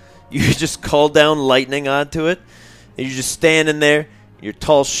sparking, you just call down lightning onto it, and you're just standing there, your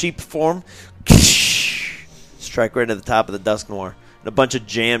tall sheep form, strike right at the top of the Dusk Noir, and a bunch of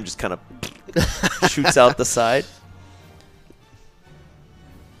jam just kind of shoots out the side.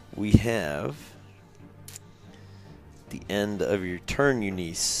 We have the end of your turn,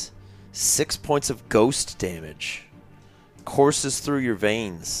 Eunice. 6 points of ghost damage courses through your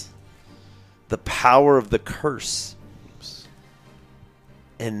veins. The power of the curse.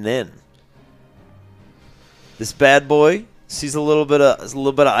 And then this bad boy sees a little bit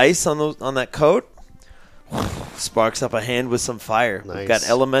of ice on that coat. Sparks up a hand with some fire. Nice. We've got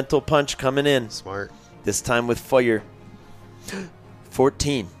elemental punch coming in. Smart. This time with fire.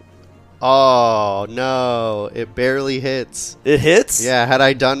 14. Oh, no. It barely hits. It hits? Yeah, had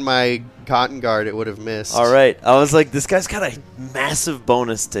I done my Cotton Guard, it would have missed. All right. I was like, this guy's got a massive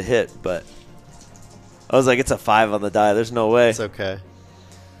bonus to hit, but I was like, it's a 5 on the die. There's no way. It's okay.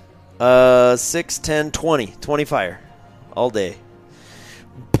 6, 10, 20. 20 fire. All day.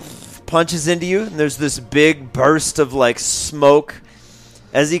 Punches into you, and there's this big burst of, like, smoke.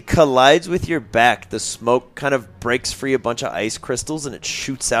 As he collides with your back, the smoke kind of breaks free a bunch of ice crystals, and it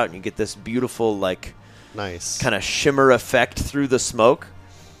shoots out, and you get this beautiful, like, nice kind of shimmer effect through the smoke.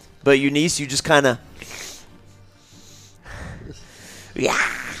 But Eunice, you just kind of... yeah.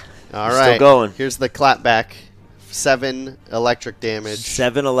 All You're right. still going. Here's the clapback. 7 electric damage.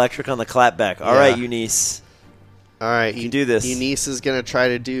 7 electric on the clapback. All right, Eunice. All right. You can do this. Eunice is going to try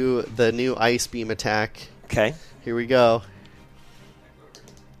to do the new Ice Beam attack. Okay. Here we go.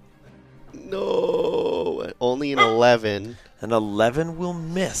 No. Only an 11. An 11 will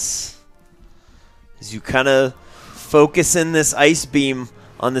miss. As you kind of focus in this ice beam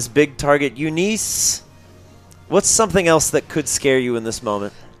on this big target. Eunice, what's something else that could scare you in this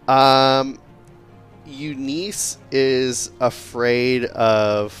moment? Eunice is afraid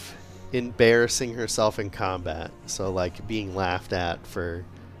of embarrassing herself in combat. So, like, being laughed at for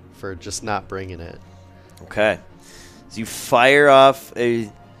just not bringing it. Okay. As you fire off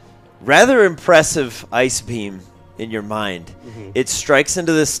a rather impressive ice beam in your mind. Mm-hmm. It strikes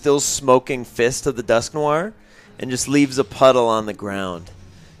into this still smoking fist of the Dusk Noir and just leaves a puddle on the ground.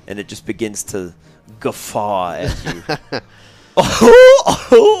 And it just begins to guffaw at you.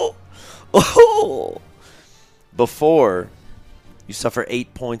 Before you suffer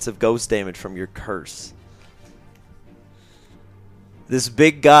 8 points of ghost damage from your curse. This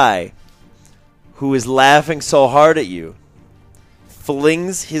big guy who is laughing so hard at you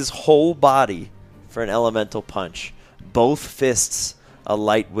flings his whole body for an elemental punch. Both fists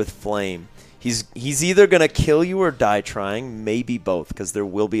alight with flame. He's either going to kill you or die trying. Maybe both, because there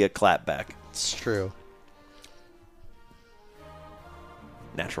will be a clapback. It's true.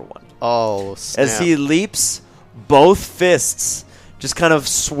 Natural 1. Oh, snap. As he leaps, both fists just kind of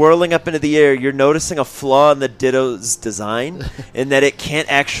swirling up into the air. You're noticing a flaw in the Ditto's design in that it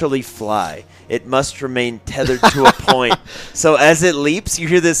can't actually fly. It must remain tethered to a point. So as it leaps, you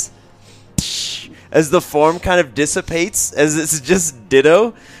hear this as the form kind of dissipates, as it's just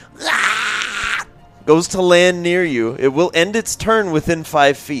Ditto goes to land near you. It will end its turn within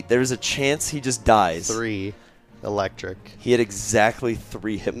 5 feet. There's a chance he just dies. 3 electric. He had exactly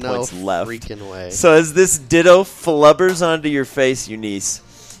 3 hit points left. No freaking way. So as this Ditto flubbers onto your face, Eunice,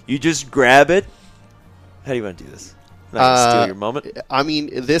 you just grab it. How do you want to do this? I'm not going to steal your moment. I mean,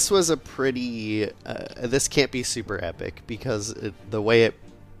 this was a pretty... this can't be super epic because the way it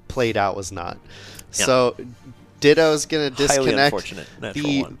played out was not. Yeah. So Ditto's going to disconnect. Highly unfortunate.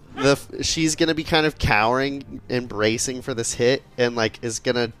 Natural 1. She's going to be kind of cowering and bracing for this hit and like is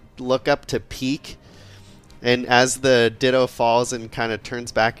going to look up to peek. And as the Ditto falls and kind of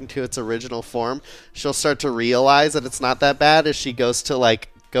turns back into its original form, she'll start to realize that it's not that bad as she goes to like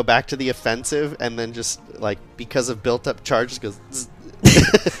go back to the offensive and then just like because of built up charges goes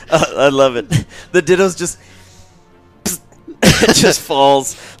I love it. The Ditto's just It just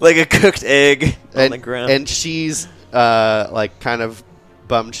falls like a cooked egg on the ground. And she's like kind of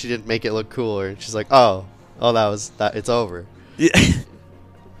bummed she didn't make it look cooler. And she's like, oh, that. It's over. Yeah.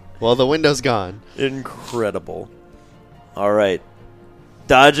 Well, the window's gone. Incredible. All right.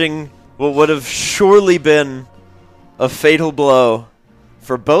 Dodging what would have surely been a fatal blow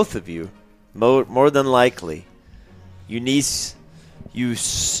for both of you, more than likely. Eunice, you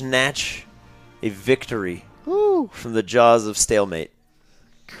snatch a victory from the jaws of stalemate.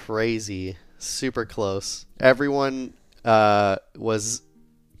 Crazy. Super close. Everyone could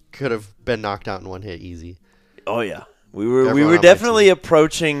have been knocked out in one hit easy. Oh, yeah. We were definitely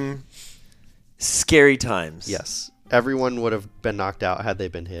approaching scary times. Yes. Everyone would have been knocked out had they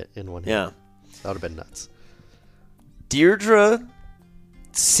been hit in one hit. Yeah. That would have been nuts. Deirdre,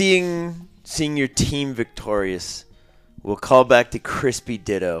 seeing your team victorious, will call back to Crispy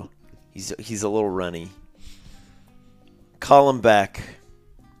Ditto. He's a little runny. Call him back.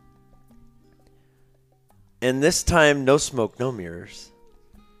 And this time, no smoke, no mirrors.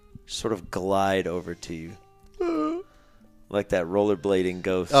 Sort of glide over to you. Like that rollerblading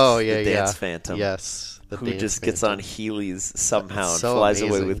ghost. Oh, yeah, the dance phantom. Yes. Who just gets on Heelys somehow and so flies away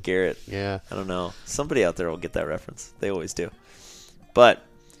amazing. with Garrett. Yeah. I don't know. Somebody out there will get that reference. They always do. But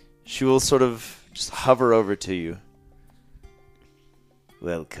she will sort of just hover over to you.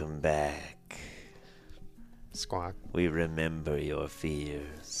 Welcome back. Squawk. We remember your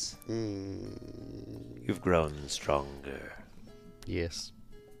fears. You've grown stronger. Yes.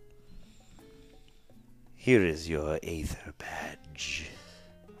 Here is your Aether badge.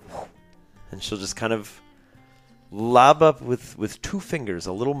 And she'll just kind of lob up with 2 fingers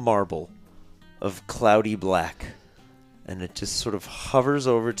a little marble of cloudy black. And it just sort of hovers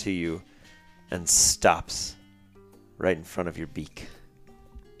over to you and stops right in front of your beak.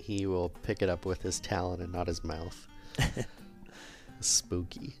 He will pick it up with his talon and not his mouth.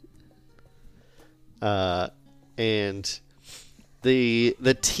 Spooky. And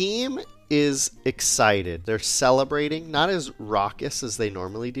the team is excited. They're celebrating, not as raucous as they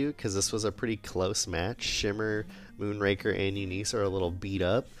normally do, because this was a pretty close match. Shimmer, Moonraker, and Eunice are a little beat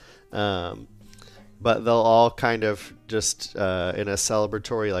up. But they'll all kind of just in a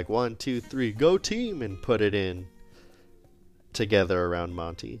celebratory, like 1, 2, 3, go team, and put it in together around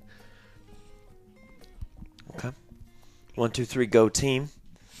Monty. Okay. 1, 2, 3, go team.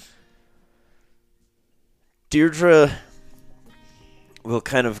 Deirdre will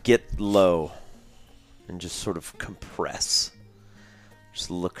kind of get low and just sort of compress. Just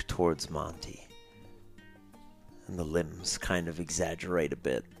look towards Monty. And the limbs kind of exaggerate a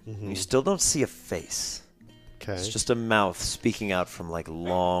bit. Mm-hmm. You still don't see a face. Okay. It's just a mouth speaking out from like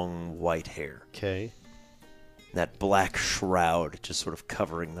long white hair. Okay. That black shroud just sort of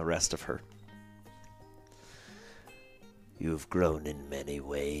covering the rest of her. You've grown in many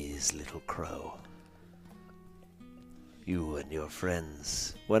ways, little crow. You and your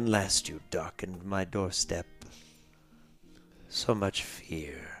friends, when last you darkened my doorstep. So much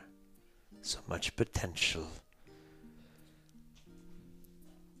fear, so much potential.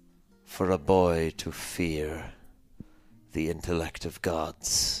 For a boy to fear the intellect of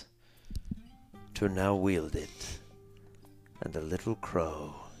gods, to now wield it, and a little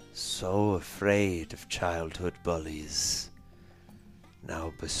crow, so afraid of childhood bullies,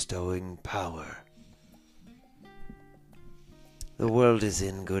 now bestowing power. The world is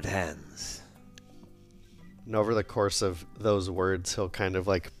in good hands. And over the course of those words, he'll kind of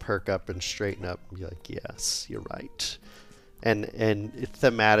like perk up and straighten up and be like, yes, you're right. And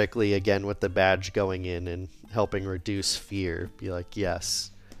thematically, again, with the badge going in and helping reduce fear, be like, yes,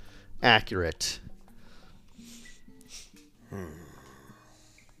 accurate.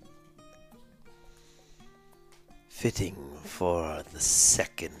 Fitting for the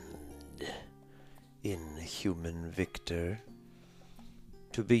second inhuman victor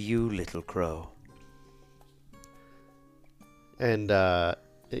to be you, little crow. And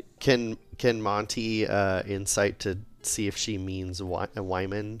can Monty insight to see if she means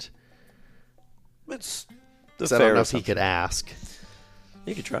Wymond? It's I don't know if he could ask.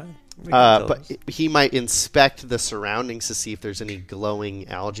 You could try. But he might inspect the surroundings to see if there's any glowing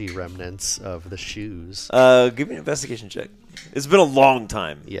algae remnants of the shoes. Give me an investigation check. It's been a long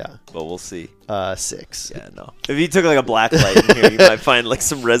time. Yeah. But we'll see. 6. Yeah, no. If you took like a black light in here, you might find like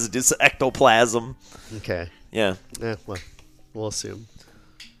some residues of ectoplasm. Okay. Yeah. Well, we'll assume.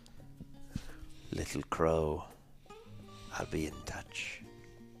 Little crow, I'll be in touch.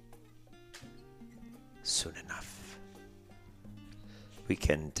 Soon enough. We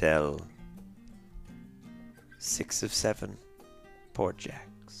can tell 6 of 7 poor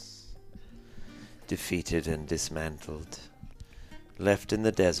Jacks. Defeated and dismantled. Left in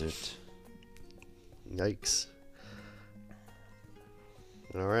the desert. Yikes.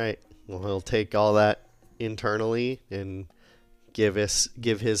 All right. Well, he'll take all that internally and give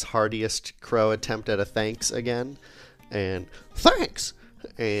his heartiest crow attempt at a thanks again. And thanks!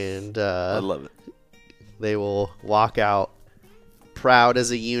 And I love it. they will walk out proud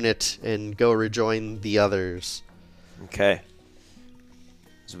as a unit and go rejoin the others. Okay.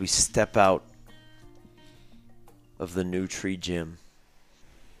 As we step out of the Newtry gym.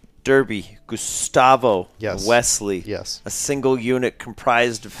 Derby, Gustavo, Yes. Wesley. Yes. A single unit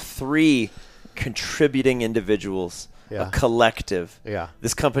comprised of 3 contributing individuals. Yeah. A collective. Yeah.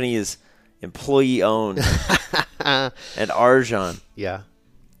 This company is employee owned. And Arjan Yeah.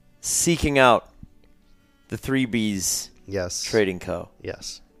 seeking out the 3Bs Yes. Trading Co.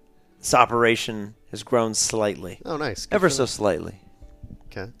 Yes. This operation has grown slightly. Oh, nice. Good Ever for so them. slightly.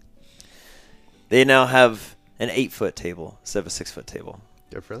 Okay. They now have an 8-foot table instead of a 6-foot table.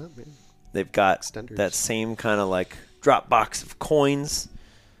 Good for them. Yeah. They've got Extenders. that same kind of like drop box of coins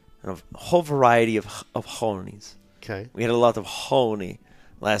and a whole variety of honies. Okay. We had a lot of honey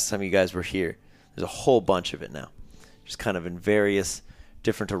last time you guys were here. There's a whole bunch of it now. Just kind of in various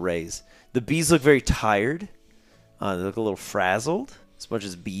different arrays. The bees look very tired. They look a little frazzled, as much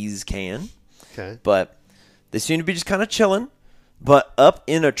as bees can. Okay. But they seem to be just kind of chilling. But up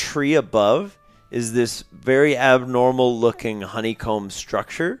in a tree above is this very abnormal looking honeycomb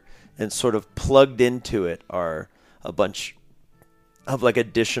structure, and sort of plugged into it are a bunch of like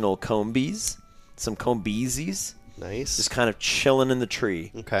additional comb bees, some comb beesies, Nice. just kind of chilling in the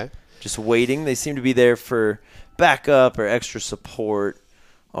tree, Okay. just waiting. They seem to be there for backup or extra support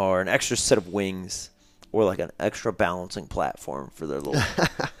or an extra set of wings or like an extra balancing platform for their little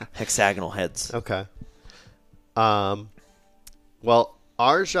hexagonal heads. Okay. Well,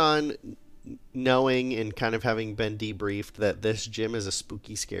 Arjan, knowing and kind of having been debriefed that this gym is a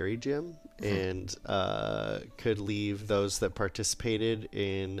spooky, scary gym and could leave those that participated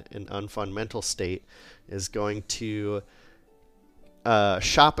in an unfun mental state, is going to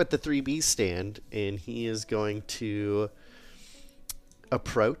shop at the 3B stand, and he is going to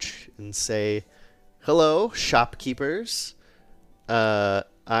approach and say, "Hello, shopkeepers. I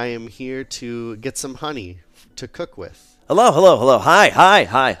am here to get some honey to cook with." Hello, hello, hello. Hi, hi,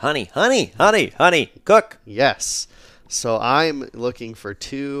 hi. Honey, honey, honey, honey. Cook. Yes. So I'm looking for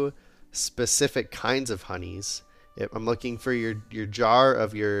 2 specific kinds of honeys. I'm looking for your jar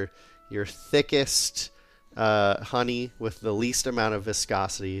of your thickest honey with the least amount of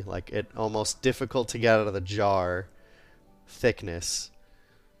viscosity, like it almost difficult to get out of the jar thickness.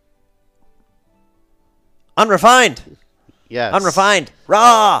 Unrefined. Yes. Unrefined.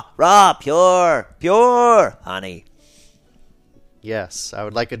 Raw, raw, pure honey. Yes, I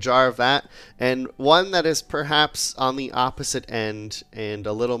would like a jar of that, and one that is perhaps on the opposite end and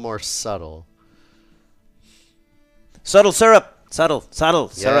a little more subtle. Subtle syrup. Subtle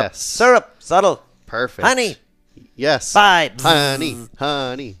syrup. Yes. Syrup. Subtle. Perfect. Honey. Yes. Vibes.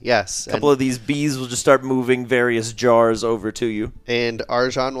 Honey. Yes. A couple of these bees will just start moving various jars over to you. And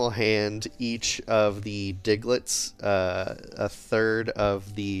Arjan will hand each of the Diglets a third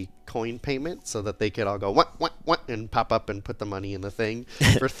of the coin payment so that they could all go what, and pop up and put the money in the thing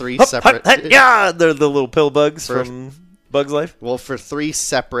for 3 separate. Yeah, they're the little pill bugs from Bug's Life. Well, for 3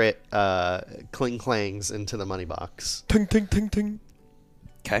 separate cling clangs into the money box. Ting, ting, ting, ting.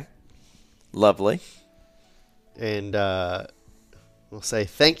 Okay. Lovely. And we'll say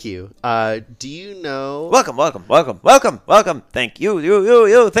thank you. Do you know? Welcome. Thank you.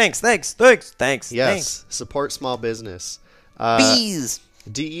 You. Thanks. Yes. Support small business. Bees.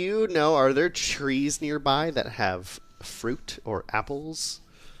 Do you know, are there trees nearby that have fruit or apples?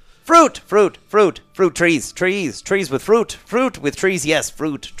 Fruit trees with fruit with trees, yes,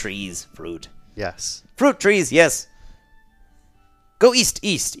 fruit. Yes. Fruit trees, yes. Go east.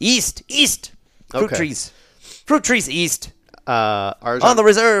 Fruit trees east. Arjan, On the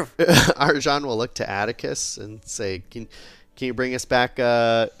reserve. Arjan will look to Atticus and say, can you bring us back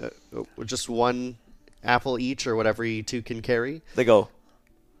just 1 apple each or whatever you 2 can carry? They go.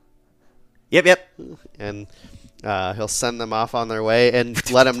 Yep. And he'll send them off on their way and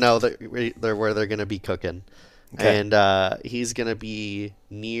let them know that they're where they're going to be cooking. Okay. And he's going to be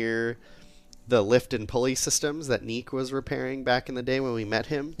near the lift and pulley systems that Neek was repairing back in the day when we met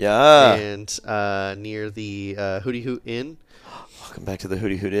him. Yeah. And near the Hootie Hoot Inn. Welcome back to the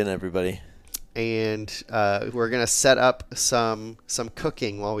Hootie Hoot Inn, everybody. And we're going to set up some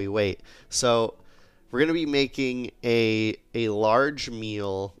cooking while we wait. So we're going to be making a large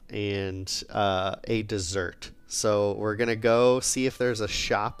meal and a dessert. So we're going to go see if there's a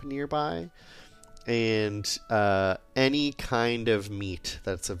shop nearby and any kind of meat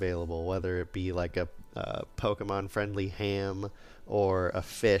that's available, whether it be like a Pokemon-friendly ham or a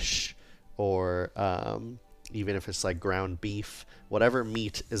fish or even if it's like ground beef, whatever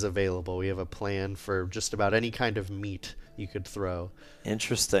meat is available. We have a plan for just about any kind of meat you could throw.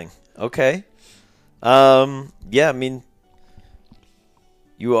 Interesting. Okay. Yeah, I mean,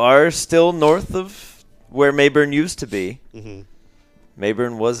 you are still north of where Mayburn used to be. Mm-hmm.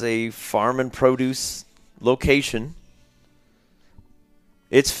 Mayburn was a farm and produce location.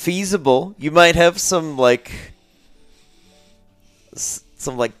 It's feasible. You might have some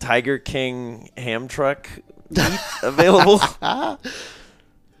Tiger King ham truck meat available. A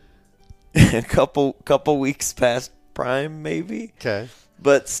couple weeks past prime, maybe. Okay.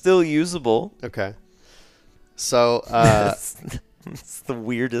 But still usable. Okay. So It's the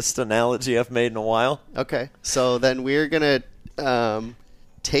weirdest analogy I've made in a while. okay. So then we're gonna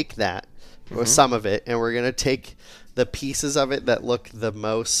take that, or some of it, and we're gonna take the pieces of it that look the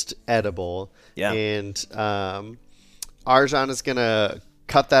most edible. Yeah. And Arjan is gonna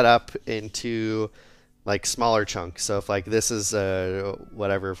cut that up into like smaller chunks. So if like this is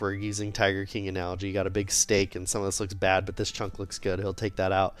whatever, if we're using Tiger King analogy, you got a big steak and some of this looks bad, but this chunk looks good. He'll take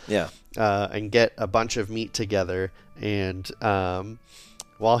that out. Yeah. And get a bunch of meat together. And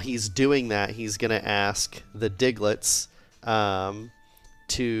while he's doing that, he's gonna ask the Diglets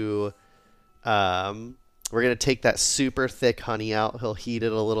to. We're going to take that super thick honey out. He'll heat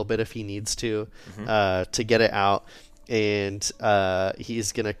it a little bit if he needs to get it out. And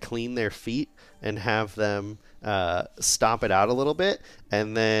he's going to clean their feet and have them stomp it out a little bit.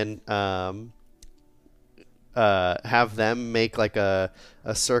 And then have them make like a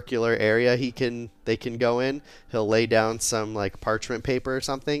circular area they can go in. He'll lay down some like parchment paper or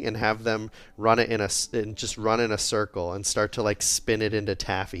something and have them run it just run in a circle and start to like spin it into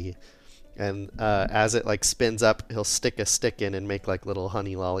taffy. And as it like spins up, he'll stick a stick in and make like little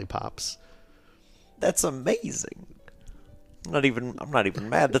honey lollipops. That's amazing. I'm not even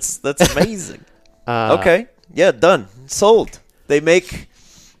mad. That's amazing. Okay. Yeah, done. Sold. They make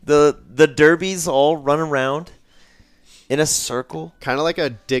the derbies all run around in a circle. Kind of like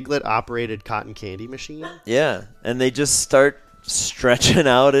a Diglett operated cotton candy machine. Yeah, and they just start stretching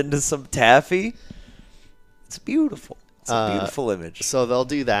out into some taffy. It's beautiful. It's a beautiful image. So they'll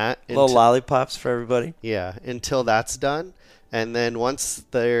do that. Little lollipops for everybody. Yeah, until that's done. And then once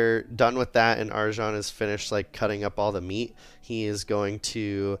they're done with that and Arjan is finished like cutting up all the meat, he is going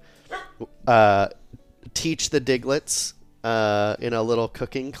to teach the Diglets in a little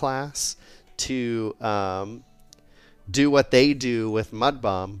cooking class to do what they do with Mud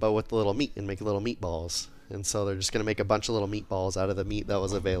Bomb, but with the little meat and make little meatballs. And so they're just going to make a bunch of little meatballs out of the meat that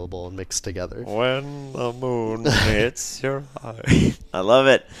was available and mixed together. When the moon hits your eye. I love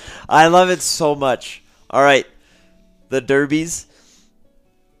it. I love it so much. All right. The derbies.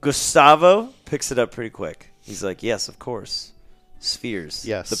 Gustavo picks it up pretty quick. He's like, yes, of course. Spheres.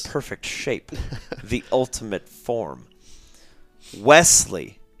 Yes. The perfect shape. The ultimate form.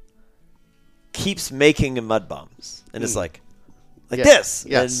 Wesley keeps making mud bombs. And it's like Yeah. this.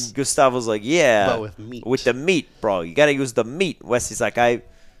 Yes. And Gustavo's like, yeah. But with meat. With the meat, bro. You got to use the meat. Wesley's like,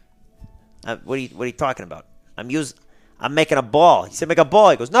 what are you talking about? I'm making a ball. He said make a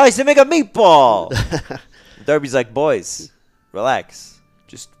ball. He goes, no, he said make a meatball. Derby's like, boys, relax.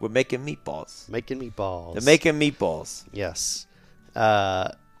 We're making meatballs. Making meatballs. They're making meatballs. Yes.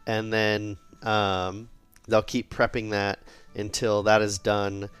 And then they'll keep prepping that until that is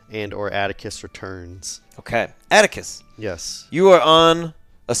done and or Atticus returns. Okay. Atticus. Yes. You are on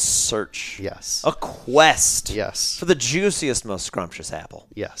a search. Yes. A quest. Yes. For the juiciest, most scrumptious apple.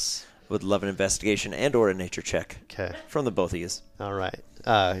 Yes. Would love an investigation and or a nature check. Okay. From the both of you. All right.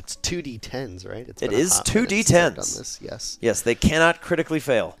 It's 2d10s, right? It is 2d10s. Yes. Yes, they cannot critically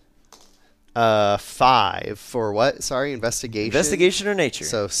fail. 5 for what? Sorry, investigation. Investigation or nature?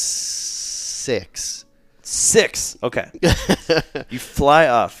 So 6. 6. Okay. You fly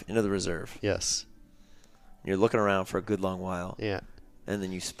off into the reserve. Yes. You're looking around for a good long while. Yeah. And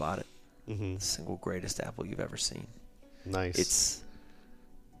then you spot it. Mm-hmm. The single greatest apple you've ever seen. Nice. It's,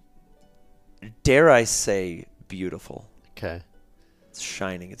 dare I say, beautiful. Okay. It's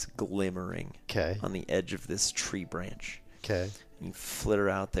shining. It's glimmering. Okay. On the edge of this tree branch. Okay. And you flitter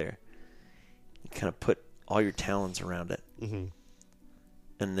out there. You kind of put all your talons around it. Mm-hmm.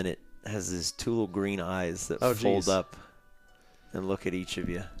 And then it has these two little green eyes that fold geez. up and look at each of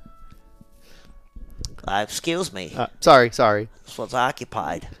you. Excuse me. Sorry. This one's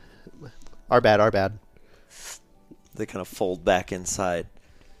occupied. Our bad. They kind of fold back inside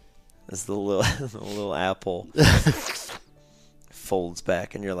as the little the little apple folds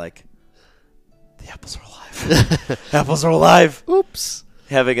back, and you're like, The apples are alive. Apples are alive. Oops.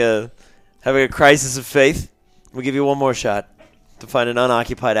 Having a crisis of faith. We'll give you one more shot to find an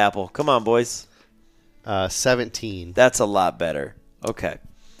unoccupied apple. Come on, boys. 17. That's a lot better. Okay.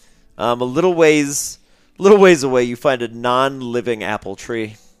 A little ways away, you find a non-living apple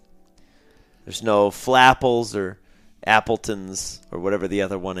tree. There's no flapples or appletons or whatever the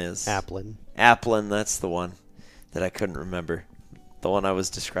other one is. Applin. Applin, that's the one that I couldn't remember. The one I was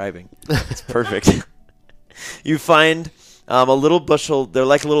describing. It's perfect. You find a little bushel. They're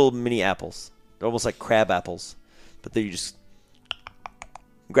like little mini apples. They're almost like crab apples. But you just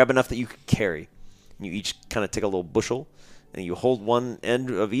grab enough that you can carry. And you each kind of take a little bushel. And you hold one end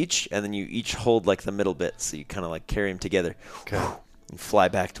of each. And then you each hold like the middle bit. So you kind of like carry them together. Okay. And fly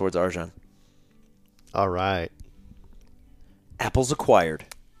back towards Arjan. All right. Apples acquired.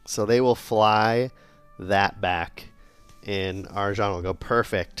 So they will fly that back. And Arjan will go,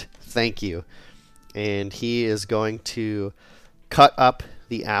 perfect. Thank you. And he is going to cut up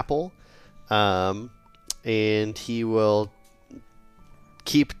the apple. And he will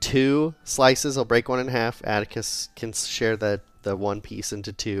keep 2 slices. He'll break one in half. Atticus can share the one piece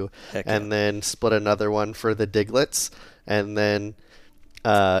into 2. Heck and yeah. then split another one for the Diglets. And then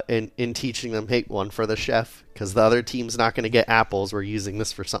in teaching them, hey, one for the chef. Because the other team's not going to get apples. We're using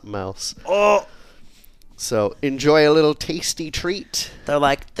this for something else. Oh! So enjoy a little tasty treat. They're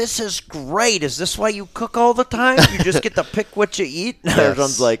like, this is great. Is this why you cook all the time? You just get to pick what you eat? Yes.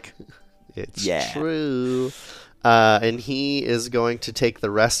 Arjan's like, It's Yeah. true. And he is going to take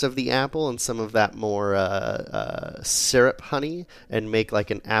the rest of the apple and some of that more syrup honey and make like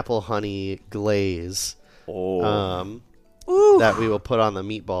an apple honey glaze that we will put on the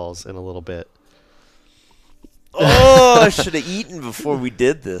meatballs in a little bit. Oh, I should have eaten before we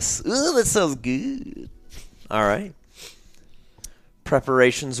did this. Ooh, that sounds good. All right.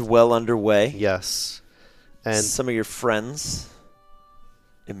 Preparations well underway. Yes. And some of your friends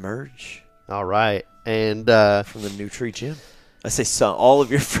emerge all right. And from the Newtry gym. I say some, all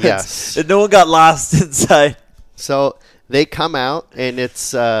of your friends. Yes. And no one got lost inside. so they come out and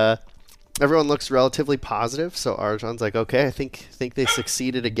it's everyone looks relatively positive. So Arjan's like, okay, I think they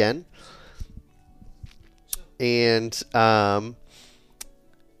succeeded again. And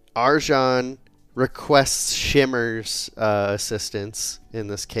Arjan requests Shimmer's assistance in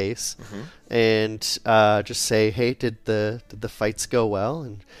this case, and just say, "Hey, did the fights go well?"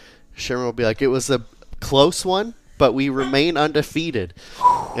 And Shimmer will be like, "It was a close one, but we remain undefeated."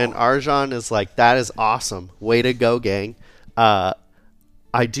 And Arjan is like, "That is awesome! Way to go, gang!"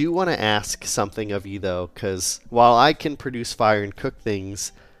 I do want to ask something of you though, because while I can produce fire and cook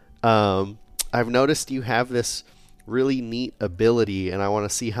things, I've noticed you have this really neat ability, and I want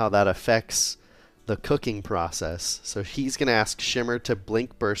to see how that affects the cooking process. So he's going to ask Shimmer to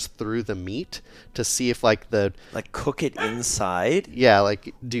blink burst through the meat to see if like cook it inside? Yeah,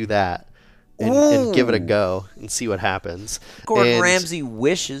 like do that and give it a go and see what happens. Gordon Ramsay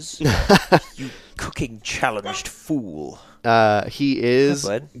wishes. You cooking challenged fool. He is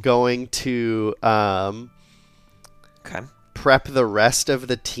going to prep the rest of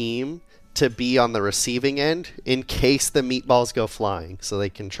the team to be on the receiving end in case the meatballs go flying, so they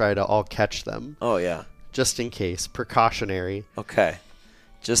can try to all catch them. Oh, yeah. Just in case. Precautionary. Okay.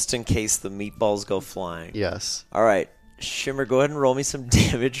 Just in case the meatballs go flying. Yes. All right. Shimmer, go ahead and roll me some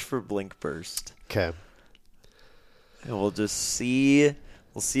damage for Blink Burst. Okay. And we'll just see...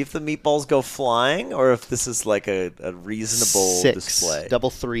 We'll see if the meatballs go flying or if this is like a reasonable 6 display. Double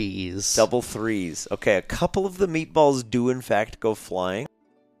threes. Double threes. Okay, a couple of the meatballs do in fact go flying.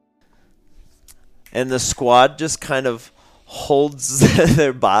 And the squad just kind of holds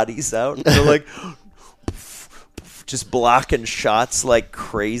their bodies out. They're like just blocking shots like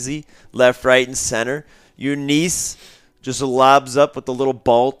crazy. Left, right, and center. Your niece just lobs up with the little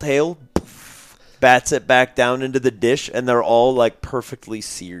ball tail. Bats it back down into the dish. And they're all like perfectly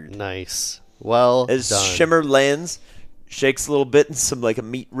seared. Nice. Well As done. Shimmer lands, shakes a little bit, and some like a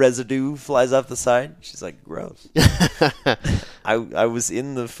meat residue flies off the side. She's like, gross. I was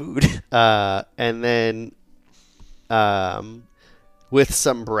in the food. And then with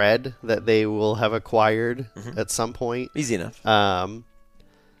some bread that they will have acquired at some point. Easy enough.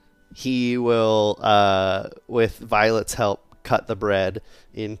 He will, with Violet's help, cut the bread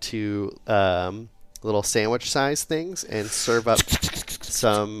into little sandwich size things and serve up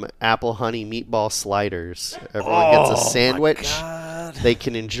some apple honey meatball sliders. Everyone gets a sandwich. They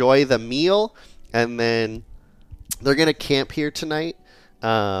can enjoy the meal, and then they're going to camp here tonight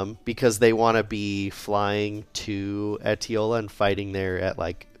because they want to be flying to Etiola and fighting there at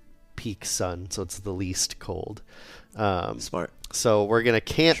like peak sun, so it's the least cold. Smart. So we're going to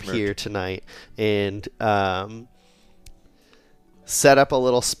camp here tonight and set up a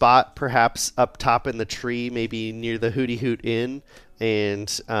little spot, perhaps up top in the tree, maybe near the Hootie Hoot Inn, and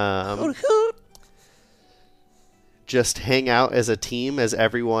just hang out as a team, as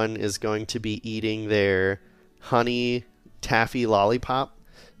everyone is going to be eating their honey taffy lollipop.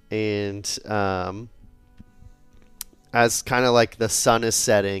 And as kind of like the sun is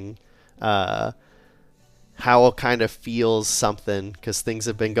setting, Howell kind of feels something because things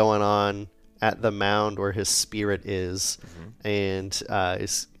have been going on at the mound where his spirit is, and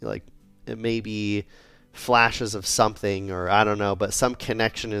it's like it may be flashes of something, or I don't know, but some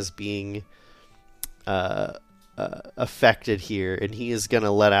connection is being affected here, and he is going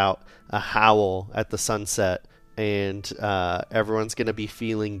to let out a howl at the sunset, and everyone's going to be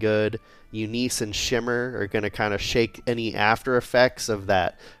feeling good. Eunice and Shimmer are going to kind of shake any after effects of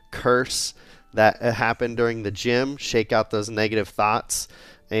that curse that happened during the gym, shake out those negative thoughts,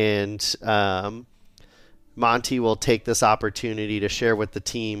 and Monty will take this opportunity to share with the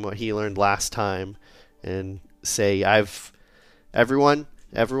team what he learned last time and say, everyone,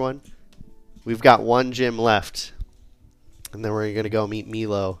 we've got one gym left, and then we're going to go meet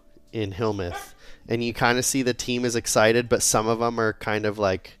Milo in Hillmouth. And you kind of see the team is excited, but some of them are kind of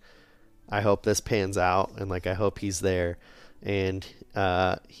like, I hope this pans out, and like, I hope he's there. And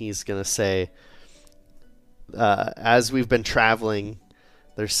he's going to say, as we've been traveling,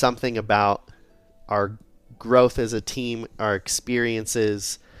 there's something about our growth as a team, our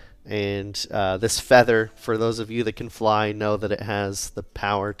experiences, and this feather, for those of you that can fly, know that it has the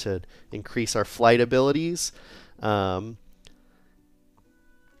power to increase our flight abilities.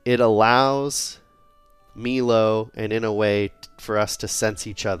 It allows Milo, and in a way, for us to sense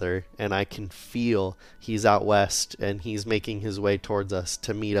each other, and I can feel he's out west, and he's making his way towards us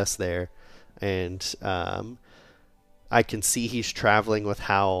to meet us there, and I can see he's traveling with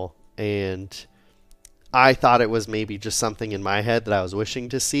Howell, and I thought it was maybe just something in my head that I was wishing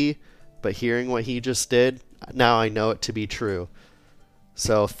to see, but hearing what he just did, now I know it to be true.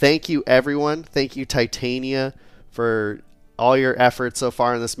 So thank you, everyone. Thank you, Titania, for all your efforts so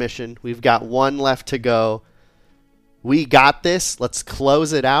far in this mission. We've got one left to go. We got this. Let's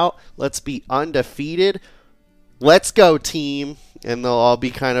close it out. Let's be undefeated. Let's go, team. And they'll all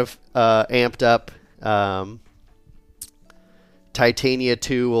be kind of amped up. Titania,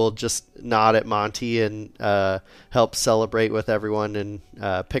 too, will just nod at Monty and help celebrate with everyone and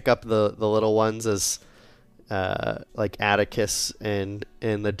pick up the little ones as like Atticus and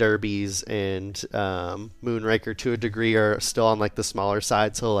the Derbies and Moonraker to a degree are still on like the smaller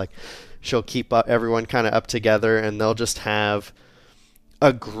side, so like she'll keep everyone kind of up together, and they'll just have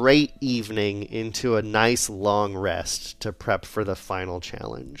a great evening into a nice long rest to prep for the final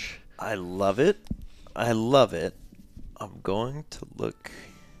challenge. I love it. I love it. I'm going to look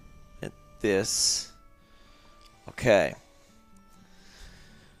at this. Okay.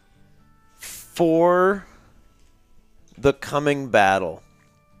 For the coming battle,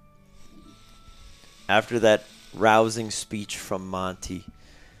 after that rousing speech from Monty,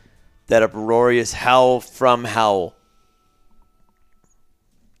 that uproarious howl from Howell,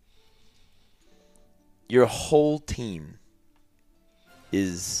 your whole team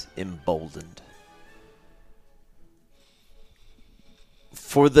is emboldened.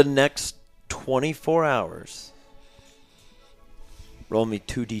 For the next 24 hours, roll me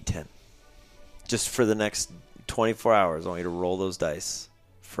 2d10. Just for the next 24 hours, I want you to roll those dice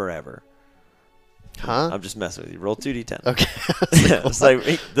forever. Huh? I'm just messing with you. Roll 2d10. Okay. It's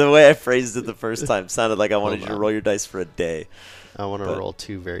like the way I phrased it the first time sounded like I wanted you to roll your dice for a day. I want to roll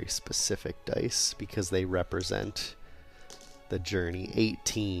two very specific dice because they represent the journey.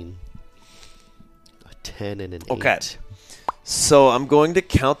 18, a 10, and an 8. Okay. So I'm going to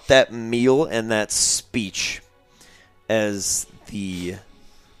count that meal and that speech as the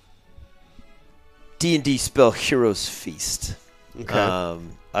D&D spell Hero's Feast. Okay.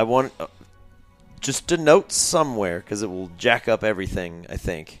 I want just to note somewhere, because it will jack up everything, I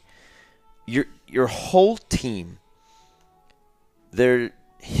think. Your whole team, their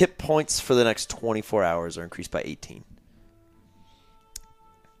hit points for the next 24 hours are increased by 18.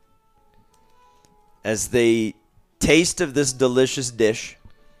 As they taste of this delicious dish,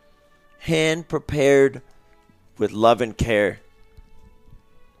 hand prepared with love and care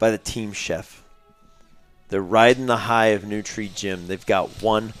by the team chef. They're riding the high of Newtry Gym. They've got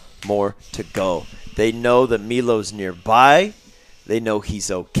one more to go. They know that Milo's nearby. They know he's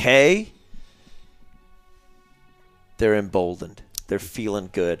okay. They're emboldened. They're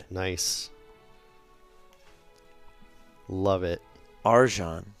feeling good. Nice. Love it.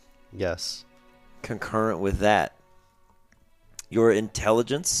 Arjan, Yes. concurrent with that, Your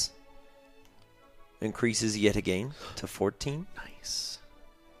intelligence increases yet again to 14. Nice.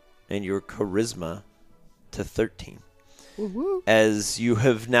 And your charisma to 13. Woo-woo. As you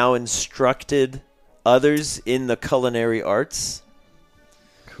have now instructed others in the culinary arts,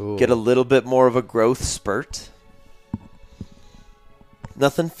 Cool. get a little bit more of a growth spurt.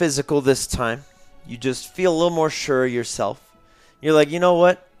 Nothing physical this time. You just feel a little more sure of yourself. You're like, you know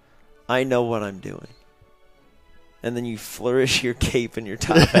what? I know what I'm doing. And then you flourish your cape and your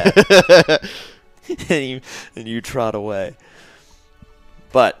top hat. and you trot away.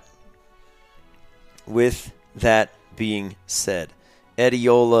 But with that being said,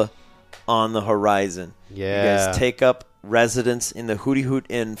 Ediola on the horizon. Yeah. You guys take up residence in the Hootie Hoot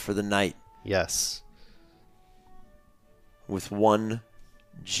Inn for the night Yes. with one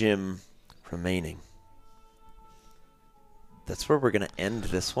gym remaining. That's where we're going to end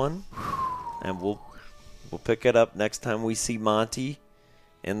this one. And we'll pick it up next time we see Monty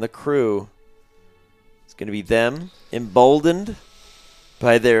and the crew. It's going to be them emboldened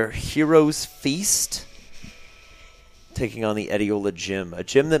by their hero's feast, taking on the Ediola gym, a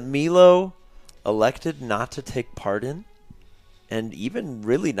gym that Milo elected not to take part in and even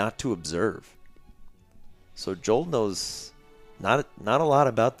really not to observe. So Joel knows not a lot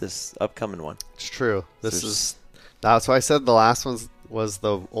about this upcoming one. It's true. There's- That's why I said the last one was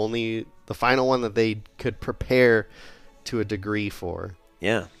the final one that they could prepare to a degree for.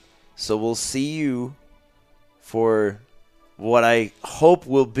 Yeah. So we'll see you for what I hope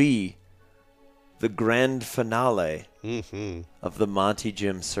will be the grand finale of the Monty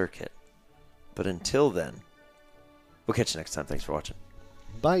Gym circuit. But until then, we'll catch you next time. Thanks for watching.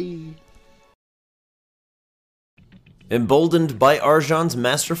 Bye. Emboldened by Arjan's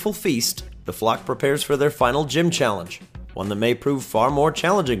masterful feast, the flock prepares for their final gym challenge, one that may prove far more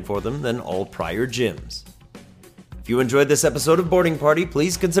challenging for them than all prior gyms. If you enjoyed this episode of Boarding Party,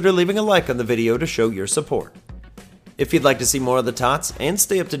 please consider leaving a like on the video to show your support. If you'd like to see more of the Tots and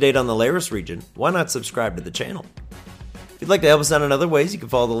stay up to date on the Laris region, why not subscribe to the channel? If you'd like to help us out in other ways, you can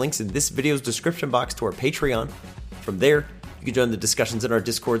follow the links in this video's description box to our Patreon. From there, you can join the discussions in our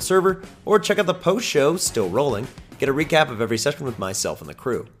Discord server, or check out the post-show, Still Rolling, get a recap of every session with myself and the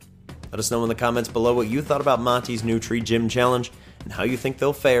crew. Let us know in the comments below what you thought about Monty's Newtry Gym Challenge, and how you think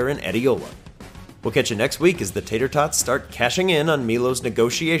they'll fare in Ediola. We'll catch you next week as the Tater Tots start cashing in on Milo's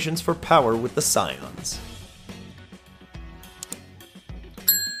negotiations for power with the Scions.